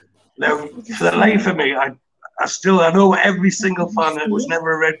game. Now, for the life of me, I know every single fan that it was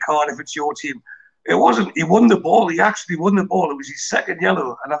never a red card if it's your team. It wasn't. He won the ball. He actually won the ball. It was his second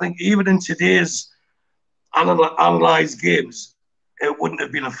yellow. And I think even in today's analysed games, it wouldn't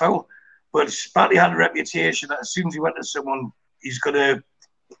have been a foul. But Batty had a reputation that as soon as he went to someone, he's going to,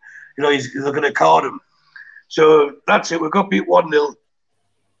 they're going to card him. So that's it. We got beat 1-0.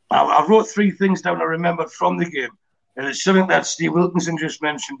 I wrote 3 things down I remembered from the game. And it's something that Steve Wilkinson just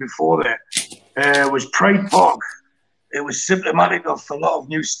mentioned before there. Was Pride Park. It was symptomatic of a lot of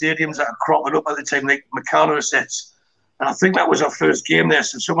new stadiums that are cropping up at the time, like Meccano sets. And I think that was our first game there.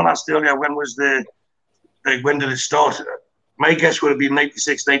 So someone asked earlier, when did it start? My guess would have been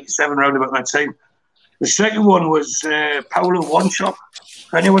 96, 97, around about that time. The second one was Paulo Wanchope.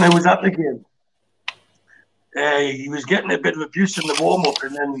 For anyone who was at the game, he was getting a bit of abuse in the warm-up.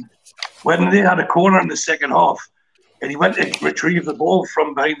 And then when they had a corner in the second half, and he went to retrieve the ball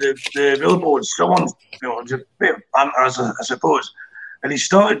from behind the billboards. Someone, just a bit of banter, I suppose. And he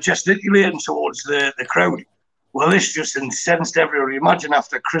started gesticulating towards the crowd. Well, this just incensed everyone. Imagine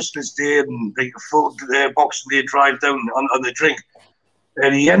after Christmas Day and like a full Boxing Day drive down on the drink.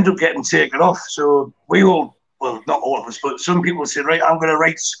 And he ended up getting taken off. So we all, well, not all of us, but some people said, right, I'm going to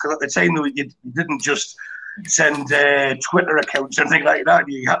write, because at the time you didn't just send Twitter accounts and things like that.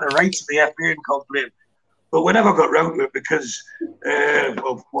 You had to write to the FA and complain. But we never got round to it because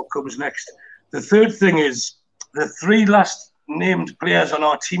of what comes next. The third thing is the 3 last named players on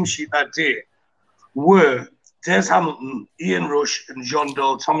our team sheet that day were Des Hamilton, Ian Rush, and John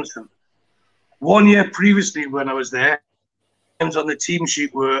Dahl Thomason. 1 year previously, when I was there, names on the team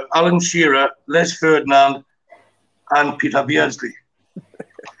sheet were Alan Shearer, Les Ferdinand, and Peter Beardsley.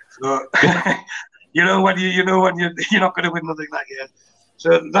 So when you're not going to win nothing that year. So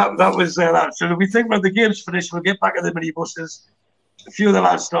that was that. So we think when the game's finished, we'll get back in the minibuses. A few of the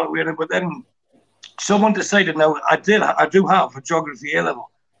lads start winning, but then someone decided. Now I do have a geography A level,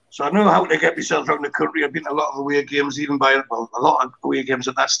 so I know how to get myself around the country. I've been to a lot of away games, a lot of away games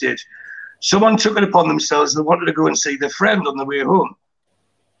at that stage. Someone took it upon themselves. They wanted to go and see their friend on the way home.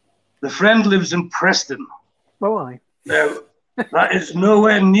 The friend lives in Preston. Oh, aye. Now that is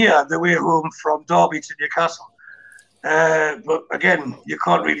nowhere near the way home from Derby to Newcastle. But again, you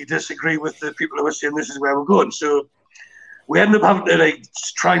can't really disagree with the people who are saying this is where we're going. So we end up having to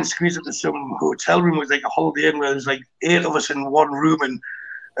try and squeeze into some hotel room with a Holiday Inn where there's 8 of us in one room, and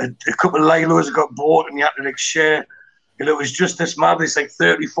a couple of Lilos got bought and you had to share. And it was just this madness,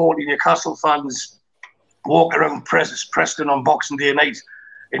 30, 40 Newcastle fans walking around Preston on Boxing Day night.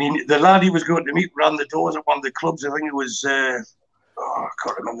 And the lad he was going to meet ran the doors at one of the clubs. I think it was, I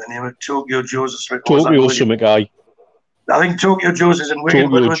can't remember the name of it, Tokyo Joe's or something. Tokyo something guy. I think Tokyo Joe's is in Wigan.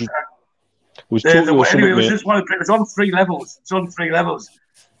 Anyway, it was just one. It was on 3 levels. It's on 3 levels,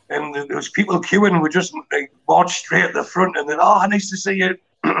 and there was people queuing. We just marched straight at the front, and then, nice to see you,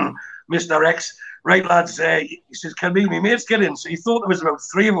 Mr. X. Right, lads. He says, "Can me, my mates get in?" So he thought there was about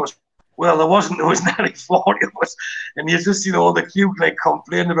 3 of us. Well, there wasn't. There was nearly 40 of us, and you just all the queue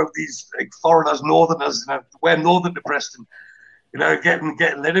complaining about these foreigners, northerners. We're northern to Preston, getting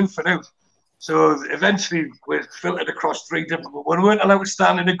let in for now. So eventually we're filtered across 3 different, but we weren't allowed to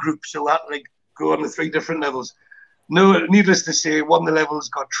stand in a group, so we had to go on the 3 different levels. No, needless to say, one of the levels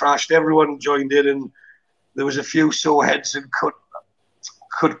got trashed. Everyone joined in, and there was a few sore heads and cut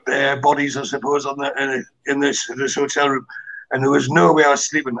bodies, I suppose, in this hotel room. And there was no way I was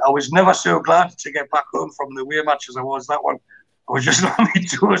sleeping. I was never so glad to get back home from the away match as I was that one. I was just on my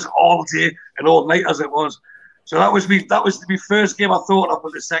toes all day and all night as it was. So that was the first game I thought of,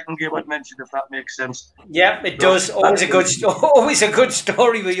 but the second game I'd mentioned, if that makes sense. Yeah, it does. Always a good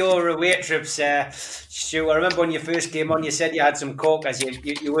story with your away trips, Stu. I remember when your first came on, you said you had some corkers.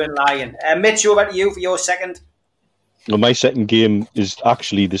 You weren't lying. Mitch, over to you for your second. Well, my second game is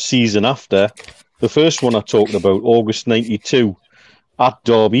actually the season after the first one I talked about, August '92 at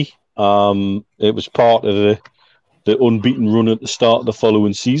Derby. It was part of the unbeaten run at the start of the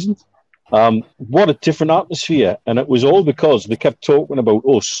following season. What a different atmosphere. And it was all because they kept talking about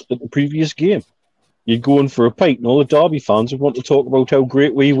us at the previous game. You'd go in for a pint and all the Derby fans would want to talk about how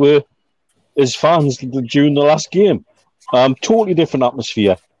great we were as fans during the last game. Totally different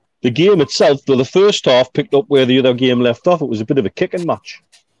atmosphere. The game itself, the first half picked up where the other game left off. It was a bit of a kicking match,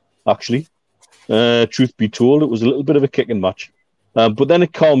 actually. Truth be told, it was a little bit of a kicking match. But then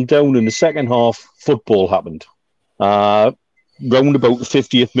it calmed down in the second half. Football happened. Round about the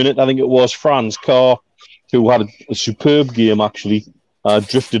 50th minute, I think it was, Franz Carr, who had a superb game, actually,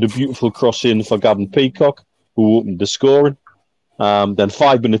 drifted a beautiful cross in for Gavin Peacock, who opened the scoring. Then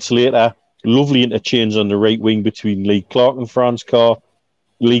 5 minutes later, lovely interchange on the right wing between Lee Clark and Franz Carr.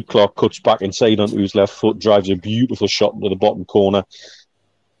 Lee Clark cuts back inside onto his left foot, drives a beautiful shot into the bottom corner.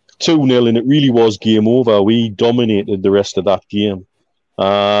 2-0, and it really was game over. We dominated the rest of that game.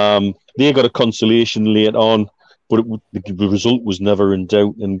 They got a consolation later on, but the result was never in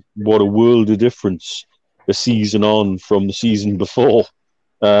doubt. And what a world of difference the season on from the season before.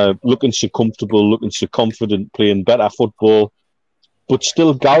 Looking so comfortable, looking so confident, playing better football, but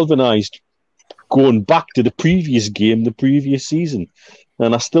still galvanised, going back to the previous game, the previous season.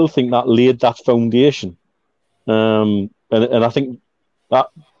 And I still think that laid that foundation. And I think that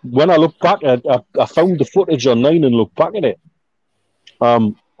when I look back, I found the footage online and looked back at it.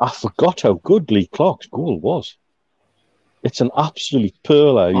 I forgot how good Lee Clark's goal was. It's an absolute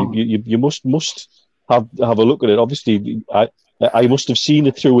pearler. You must have a look at it. Obviously, I must have seen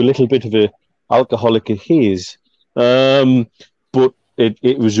it through a little bit of a alcoholic haze, but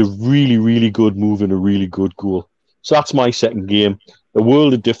it was a really, really good move and a really good goal. So that's my second game. A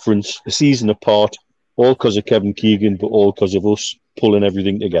world of difference, a season apart, all because of Kevin Keegan, but all because of us pulling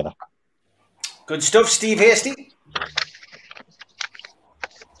everything together. Good stuff, Steve Hasty.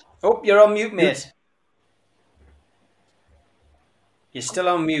 Oh, you're on mute, mate. You're still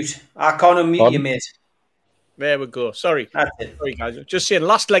on mute. I can't unmute you, mate. There we go. Sorry. That's it. Sorry, guys. Just saying,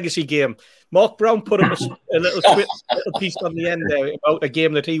 last legacy game. Mark Brown put up a little piece on the end there about a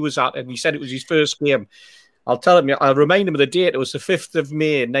game that he was at, and he said it was his first game. I'll remind him of the date. It was the 5th of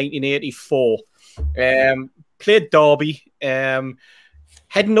May, 1984. Played Derby,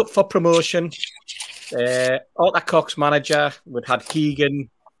 heading up for promotion. Arthur Cox manager. We'd had Keegan,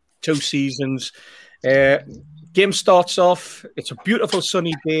 2 seasons. Game starts off. It's a beautiful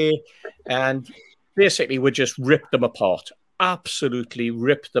sunny day, and basically we just ripped them apart. Absolutely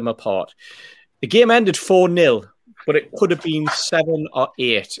ripped them apart. The game ended 4-0. But it could have been 7 or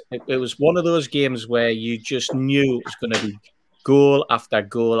 8. It was one of those games where you just knew it was going to be goal after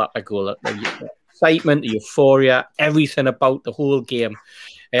goal after goal. The excitement, the euphoria, everything about the whole game.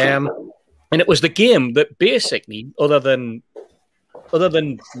 And it was the game that basically, other than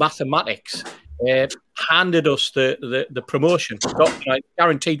mathematics, handed us the promotion.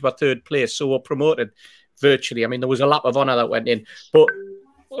 Guaranteed we're 3rd place, so we're promoted virtually. I mean, there was a lap of honour that went in. But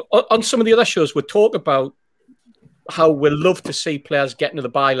on some of the other shows, we talk about how we love to see players getting to the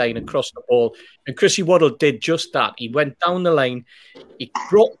byline and cross the ball. And Chrissy Waddle did just that. He went down the line, he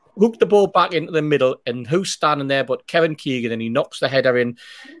hooked the ball back into the middle, and who's standing there but Kevin Keegan, and he knocks the header in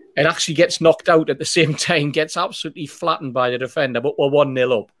and actually gets knocked out at the same time, gets absolutely flattened by the defender, but we're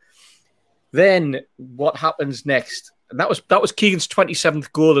 1-0 up. Then what happens next? And that was Keegan's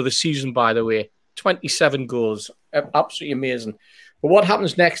 27th goal of the season, by the way. 27 goals. Absolutely amazing. But what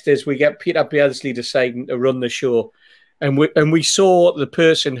happens next is we get Peter Beardsley deciding to run the show. And we saw the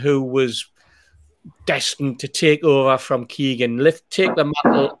person who was destined to take over from Keegan, take the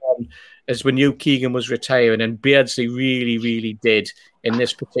mantle on as we knew Keegan was retiring. And Beardsley really, really did in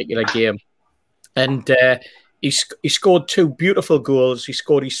this particular game. And he scored 2 beautiful goals. He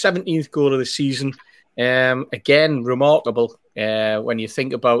scored his 17th goal of the season. Again, remarkable when you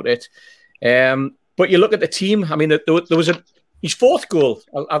think about it. But you look at the team. I mean, there was his 4th goal.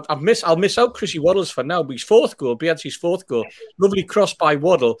 I'll miss out Chrissy Waddle's for now, but his 4th goal, Beardsley's 4th goal, lovely cross by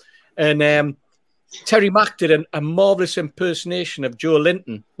Waddle, and Terry Mack did a marvellous impersonation of Joe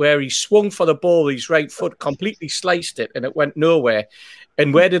Linton, where he swung for the ball with his right foot, completely sliced it, and it went nowhere.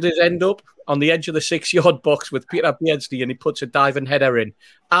 And where did it end up? On the edge of the 6-yard box with Peter Beardsley, and he puts a diving header in.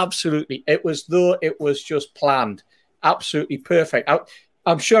 Absolutely, it was just planned. Absolutely perfect.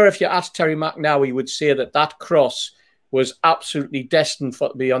 I'm sure if you asked Terry Mack now, he would say that cross was absolutely destined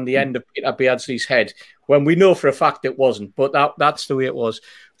to be on the end of Peter Beardsley's head, when we know for a fact it wasn't. But that's the way it was.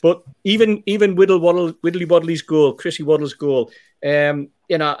 But even Whitley Waddley's goal, Chrissy Waddle's goal, a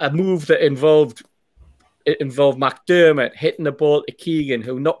move that involved McDermott hitting the ball to Keegan,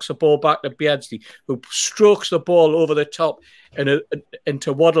 who knocks the ball back to Beardsley, who strokes the ball over the top and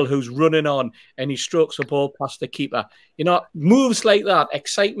into Waddle, who's running on, and he strokes the ball past the keeper. Moves like that,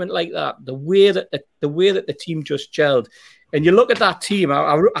 excitement like that, the way that the team just gelled. And you look at that team.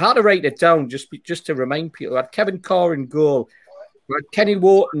 I had to write it down just to remind people. We had Kevin Carr in goal. We had Kenny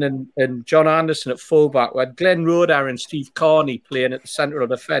Wharton and John Anderson at fullback. We had Glenn Roeder and Steve Carney playing at the centre of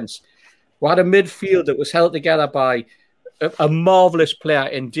defence. We had a midfield that was held together by a marvellous player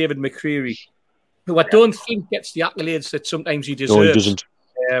in David McCreary. who I don't think gets the accolades that sometimes he deserves. No, he doesn't.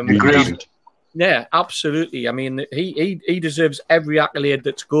 He doesn't. Yeah, absolutely. I mean, he deserves every accolade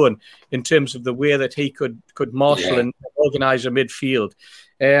that's going in terms of the way that he could marshal and organise a midfield.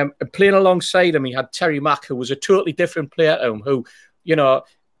 Playing alongside him, he had Terry Mack, who was a totally different player to him, who, you know,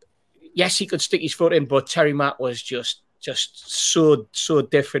 yes, he could stick his foot in, but Terry Mack was just so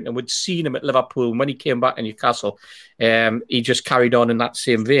different. And we'd seen him at Liverpool. And when he came back to Newcastle, he just carried on in that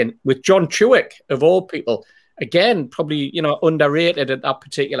same vein. With John Chewick, of all people, again, probably, you know, underrated at that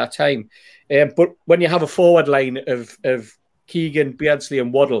particular time. But when you have a forward line of Keegan, Beardsley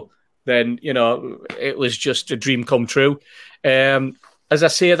and Waddle, then, you know, it was just a dream come true. As I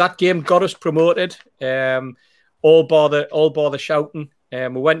say, that game got us promoted, all bar the shouting. We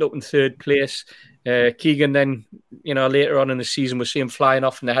went up in third place. Keegan then, you know, later on in the season, we see him flying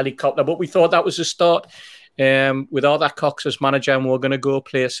off in the helicopter. But we thought that was the start. With Arthur Cox as manager, and we were going to go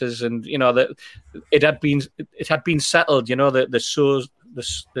places. And, you know, that it had been settled. You know, the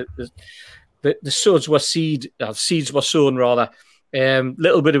seeds were sown rather.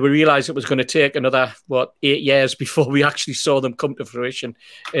 Little bit of we realised it was going to take another 8 years before we actually saw them come to fruition.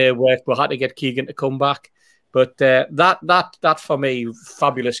 Where we had to get Keegan to come back. But that for me,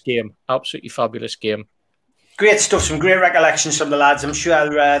 fabulous game, absolutely fabulous game. Great stuff, some great recollections from the lads. I'm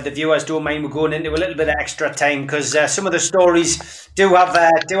sure the viewers don't mind we're going into a little bit of extra time because some of the stories do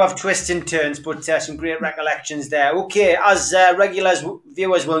have twists and turns, but some great recollections there. Okay, as regular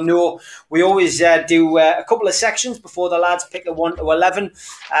viewers will know, we always do a couple of sections before the lads pick a 1 to 11.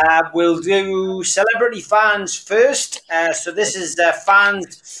 We'll do celebrity fans first. So this is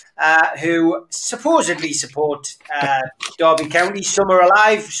fans who supposedly support Derby County. Some are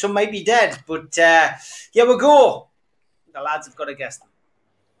alive, some might be dead, but here we go. The lads have got to guess them.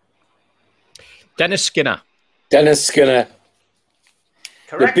 Dennis Skinner.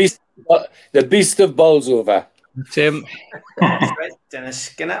 Correct. The beast of Bolsover. Tim. That's right, Dennis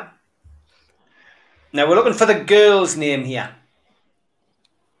Skinner. Now we're looking for the girl's name here.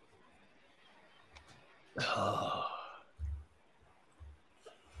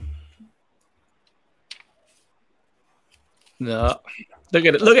 No. Look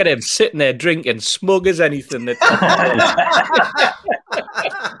at him sitting there drinking, smug as anything. I've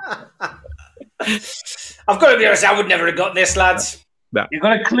got to be honest, I would never have got this, lads. No. You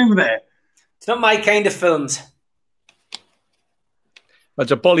got a clue there? It's not my kind of films.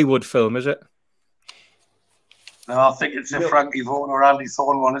 It's a Bollywood film, is it? No, I think it's a Frankie Vaughan or Andy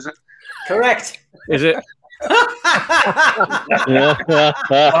Thorne one, is it? Correct. Is it? Well,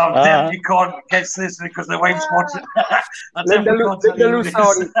 I'm definitely can't guess this because the wife's watching. Linda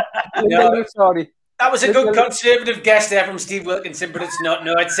Lusardi. That was a good conservative guess there from Steve Wilkinson, but it's not.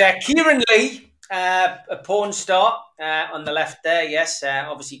 No, it's Kieran Lee, a porn star on the left there. Yes,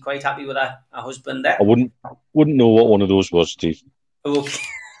 obviously quite happy with her husband there. I wouldn't know what one of those was, Steve. Okay.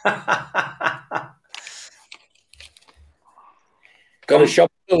 Got a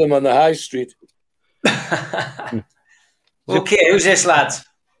shop for them on the high street. Okay, who's this, lads?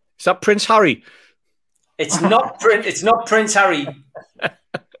 Is that Prince Harry? It's not Prince Harry.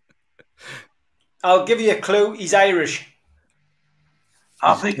 I'll give you a clue. He's Irish.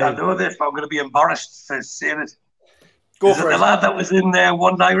 I think I know this, but I'm going to be embarrassed for saying it. Go Is for it it. The lad that was in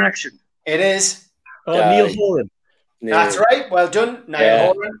One Direction. It is. Oh, Neil Horan. That's right. Well done,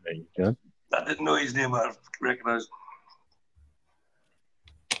 Niall Horan. Yeah. I didn't know his name. I recognise.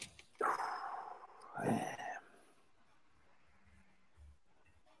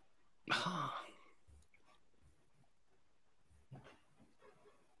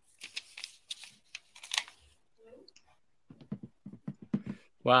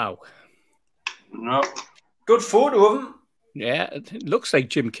 Wow. No. Good photo of him. Yeah, it looks like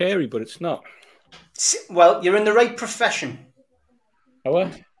Jim Carrey, but it's not. Well, you're in the right profession.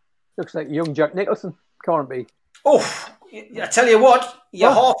 Oh, Looks like young Jack Nicholson. Can't be. Oh, I tell you what, you're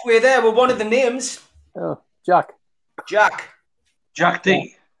halfway there with one of the names. Oh, Jack. Jack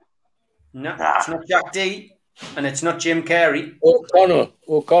D. No, it's not Jack D, and it's not Jim Carrey.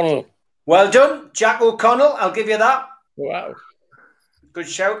 O'Connell. Well done, Jack O'Connell. I'll give you that. wow. Good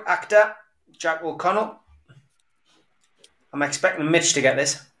shout, actor Jack O'Connell. I'm expecting Mitch to get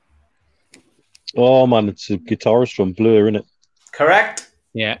this. Oh man, it's a guitarist from Blur, isn't it? Correct.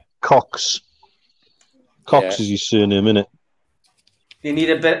 Yeah. Cox is his surname, innit? You need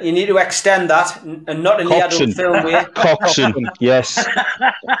a bit. You need to extend that, and not in the adult film way. Coxon, yes.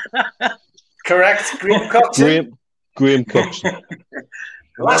 Correct. Graham Coxon. Graham Coxon.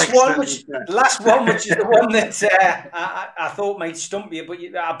 Last one, which is the one that I thought might stump you, but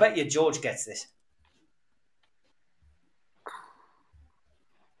I bet you George gets this.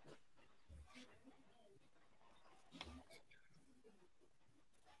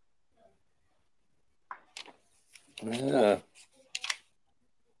 Yeah.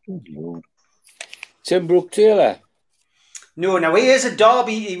 Tim Brooke Taylor. No, now he is a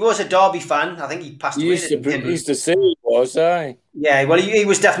Derby. He was a Derby fan. I think he passed He away. used to say he was, aye. Yeah, well, he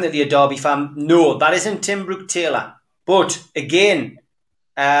was definitely a Derby fan. No, that isn't Tim Brooke Taylor. But again,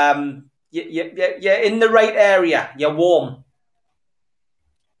 you're in the right area. You're warm.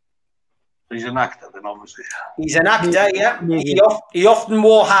 He's an actor, then obviously. He's an actor, yeah. He often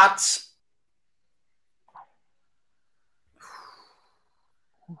wore hats.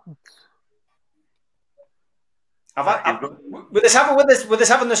 With us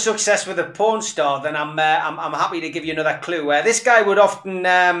having the success with a porn star, then I'm happy to give you another clue. This guy would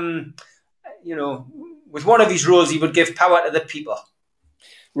often, with one of his roles, he would give power to the people.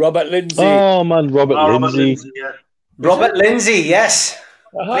 Robert Lindsay. Oh man, Robert Lindsay. Yeah. Robert Lindsay, yes.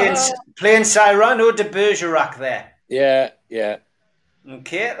 Playing Cyrano de Bergerac there. Yeah.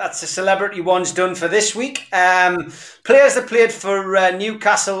 Okay, that's the celebrity ones done for this week. Players that played for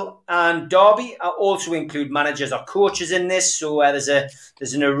Newcastle and Derby also include managers or coaches in this. So there's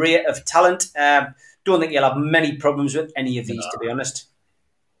an array of talent. Don't think you'll have many problems with any of these, to be honest.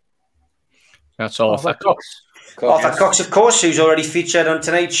 That's Arthur Cox. Arthur Cox, of course, who's already featured on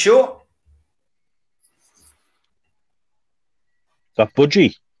tonight's show. Is that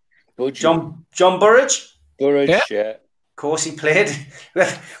Budgie? John Burridge. Yeah. Of course, he played. We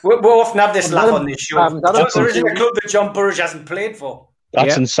often have this laugh on this show. There isn't a club that John Burridge hasn't played for.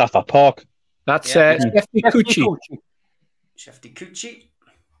 That's in Safa Park. That's Shefty Cucci. Shefty Cucci.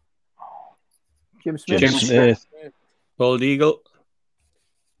 Jim Smith. Bald Eagle.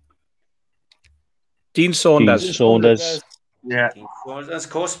 Dean Saunders. Yeah. Dean Saunders,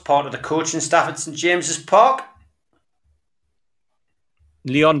 of course, part of the coaching staff at St James's Park.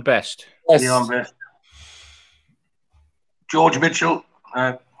 Leon Best. Yes. Leon Best. George Mitchell.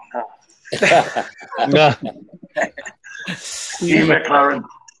 No. Steve McLaren.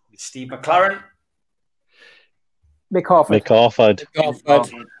 Steve McLaren. Mick Harford.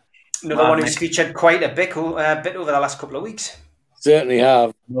 Another one who's featured quite a bit over the last couple of weeks. Certainly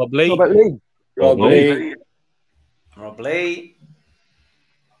have. Rob Lee. Rob Lee.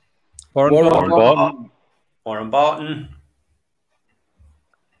 Warren Barton.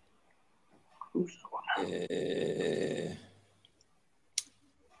 Who's the one?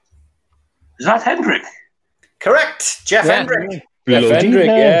 Is that Hendrick? Correct. Jeff Hendrick.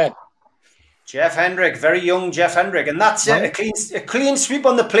 Jeff Hendrick, very young Jeff Hendrick. And that's it. A clean sweep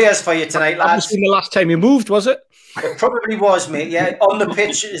on the players for you tonight, lads. That was the last time you moved, was it? It probably was, mate. Yeah, on the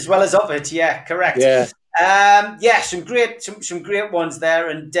pitch as well as off it. Yeah, correct. Yeah. Some great ones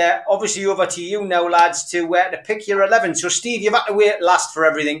there. And obviously over to you now, lads, to pick your 11. So, Steve, you've had to wait last for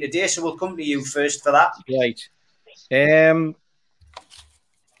everything today, so we'll come to you first for that. Right.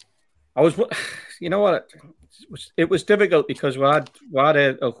 I was, you know what, it was difficult because we had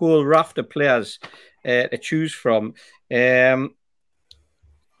a whole raft of players to choose from. I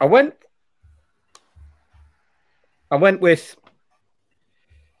went with,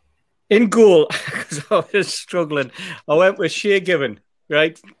 in goal, because I was struggling, I went with Shea Given,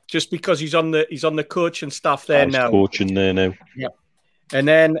 right? Just because he's on the coaching staff there now. Coaching there now. Yeah. And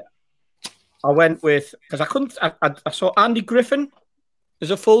then I went with, because I saw Andy Griffin as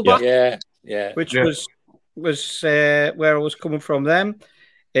a fullback, which was where I was coming from then.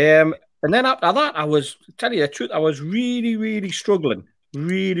 And then after that, I was, tell you the truth, I was really, really struggling. I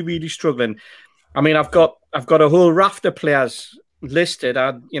mean, I've got a whole raft of players listed.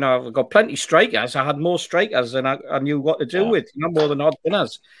 I've got plenty of strikers. I had more strikers than I knew what to do with, more than odd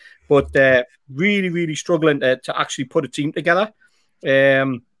winners. But really, really struggling to actually put a team together.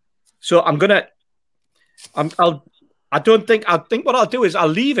 So I think what I'll do is I'll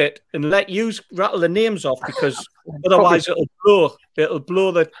leave it and let you rattle the names off, because otherwise it'll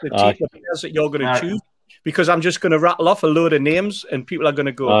blow the team of players that you're going to choose, because I'm just going to rattle off a load of names and people are going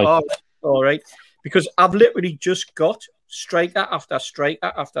to go, all right. Because I've literally just got striker after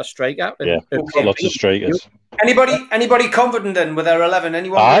striker after striker. Lots of strikers. Anybody confident then with their 11?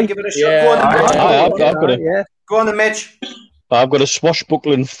 Anyone give it a shot? Go on, Mitch. I've got a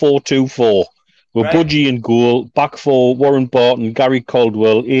swashbuckling 4-2-4. With Budgie in goal, back four, Warren Barton, Gary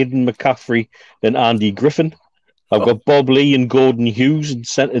Caldwell, Aidan McCaffrey, and Andy Griffin. I've got Bob Lee and Gordon Hughes in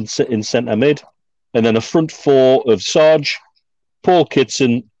centre mid. And then a front four of Sarge, Paul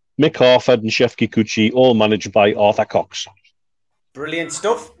Kitson, Mick Harford, and Shefty Cucci, all managed by Arthur Cox. Brilliant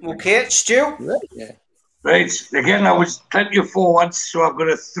stuff. Okay, Stu? Right. Again, I was plenty of forwards, so I've got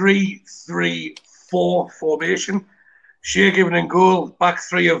a 3-3-4 formation. Shea Given in goal, back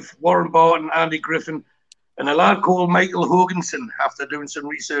three of Warren Barton, Andy Griffin, And a lad called Michael Hoganson, after doing some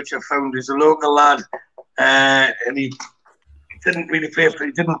research, I found is a local lad, and he didn't play for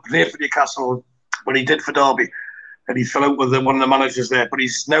Newcastle, but he did for Derby, and he fell out with one of the managers there. But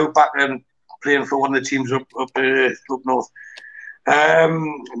he's now back and playing for one of the teams up north.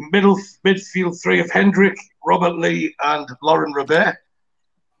 Midfield three of Hendrick, Robert Lee, and Lauren Robert.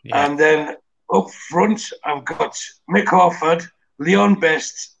 Yeah. And then up front, I've got Mick Harford, Leon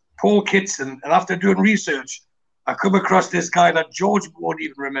Best, Paul Kitson. And after doing research, I come across this guy that George won't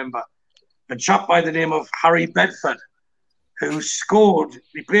even remember, a chap by the name of Harry Bedford, who scored.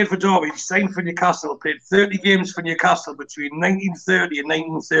 He played for Derby, he signed for Newcastle, played 30 games for Newcastle between 1930 and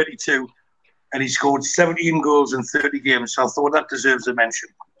 1932. And he scored 17 goals in 30 games. So I thought that deserves a mention.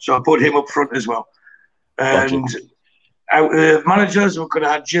 So I put him up front as well. And managers, we could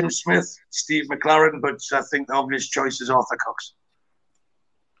have had Jim Smith, Steve McLaren, but I think the obvious choice is Arthur Cox.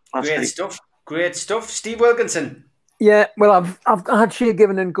 Great stuff. Steve Wilkinson. Yeah, well, I've had Shea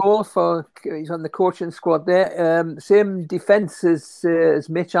Given in goal he's on the coaching squad there. Same defence as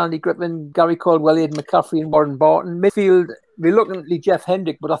Mitch, Andy Griffin, Gary Caldwell, Aidan McCaffrey, and Warren Barton. Midfield, reluctantly Jeff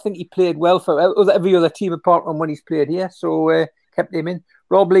Hendrick, but I think he played well for every other team apart from when he's played here, so kept him in.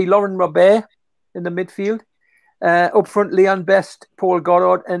 Rob Lee, Lauren Robert in the midfield. Up front, Leon Best, Paul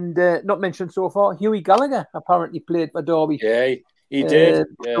Goddard, and not mentioned so far, Hughie Gallagher apparently played for Derby. Yeah, he did.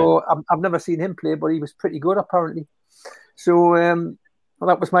 So I've never seen him play, but he was pretty good apparently. So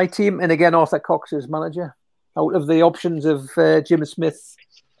that was my team. And again, Arthur Cox as manager out of the options of Jim Smith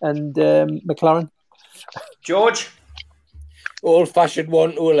and McLaren. George? Old-fashioned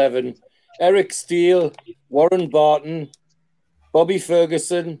 1 to 11. Eric Steele, Warren Barton, Bobby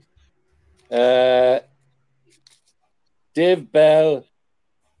Ferguson, Dave Bell,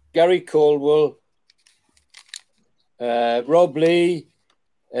 Gary Caldwell, Rob Lee,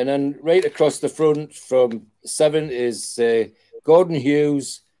 and then right across the front from 7 is Gordon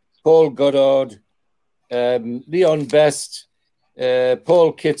Hughes, Paul Goddard, Leon Best,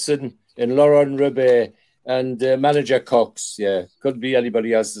 Paul Kitson, and Lauren Robert, and manager Cox. Yeah, could be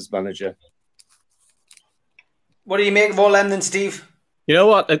anybody else as manager. What do you make of all them then, Steve? You know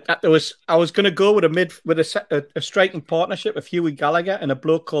what? I was going to go with a striking partnership of Hughie Gallagher and a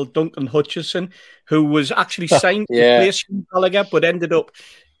bloke called Duncan Hutchison, who was actually signed to replace Gallagher, but ended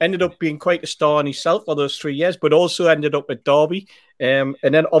up being quite a star in himself for those 3 years, but also ended up at Derby. And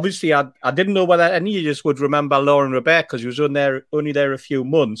then obviously I didn't know whether any of you would remember Lauren Robert because he was only there a few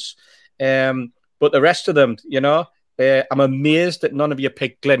months. But the rest of them, I'm amazed that none of you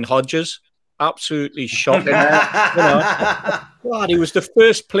picked Glenn Hodges. Absolutely shocking. God, he was the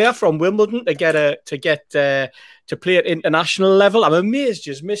first player from Wimbledon to play at international level. I'm amazed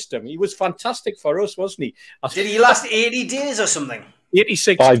you missed him. He was fantastic for us, wasn't he? Did he last 80 days or something?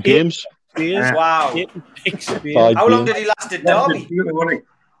 86 5 games. Wow. 86 days. How long did he last at Derby?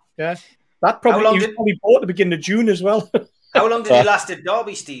 Yeah. That probably he was probably bought at the beginning of June as well. How long did he last at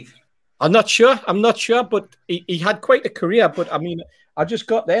Derby, Steve? I'm not sure, but he had quite a career. But I mean, I just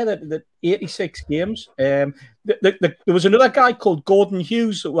got there that 86 games. There was another guy called Gordon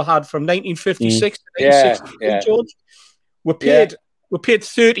Hughes that we had from 1956 to 1963, George. We paid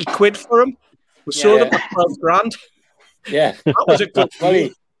 30 quid for him. We sold him for 12 grand. Yeah. That was a good deal.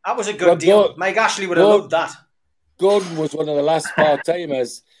 That was a good deal. Mike Ashley would have loved that. Gordon was one of the last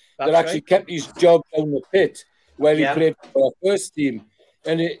part-timers that actually kept his job down the pit where he played for our first team.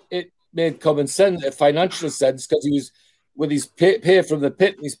 And it made common sense, financial sense, because he was, with his pay from the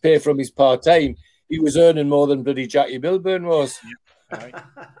pit and his pay from his part-time, he was earning more than bloody Jackie Milburn was.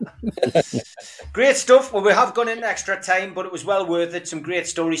 Great stuff. Well, we have gone into extra time, but it was well worth it. Some great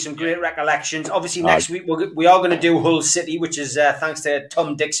stories, some great recollections. Obviously, next week we are going to do Hull City, which is thanks to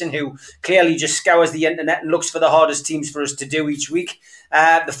Tom Dixon, who clearly just scours the internet and looks for the hardest teams for us to do each week.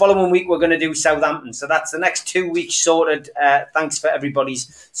 The following week, we're going to do Southampton. So that's the next 2 weeks sorted. Thanks for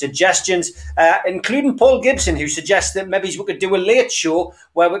everybody's suggestions, including Paul Gibson, who suggests that maybe we could do a late show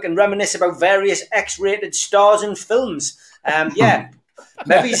where we can reminisce about various X-rated stars and films.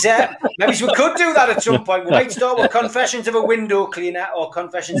 Maybe we could do that at some point. We might start with Confessions of a Window Cleaner or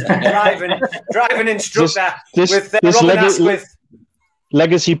Confessions of a Driving Instructor with Robin Asquith.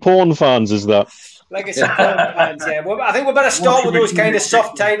 Legacy porn fans, is that? Legacy porn fans, yeah. Well, I think we better start with those kind of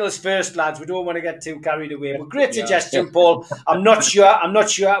soft titles first, lads. We don't want to get too carried away. But great suggestion, Paul. I'm not sure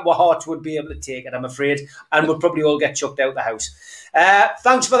our hearts would be able to take it, I'm afraid. And we'll probably all get chucked out the house.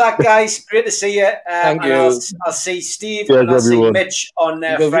 Thanks for that, guys. Great to see you. Thank you. I'll see Steve and I'll see Mitch on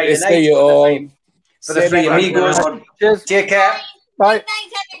Friday night for the Three Amigos. Cheers. Take care. Bye. Good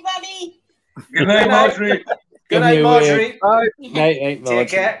night, everybody. Good night, Marjorie. Good night, Marjorie. Bye. Night, Take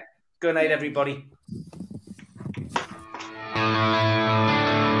care. Good night, everybody.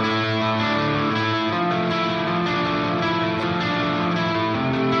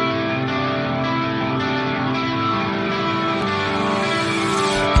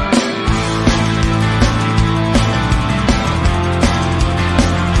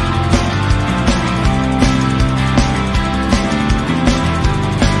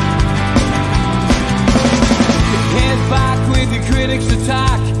 Critics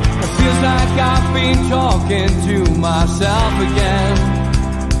attack. It feels like I've been talking to myself again.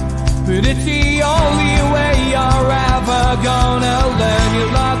 But it's the only way you're ever gonna learn. You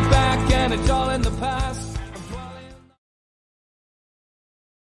love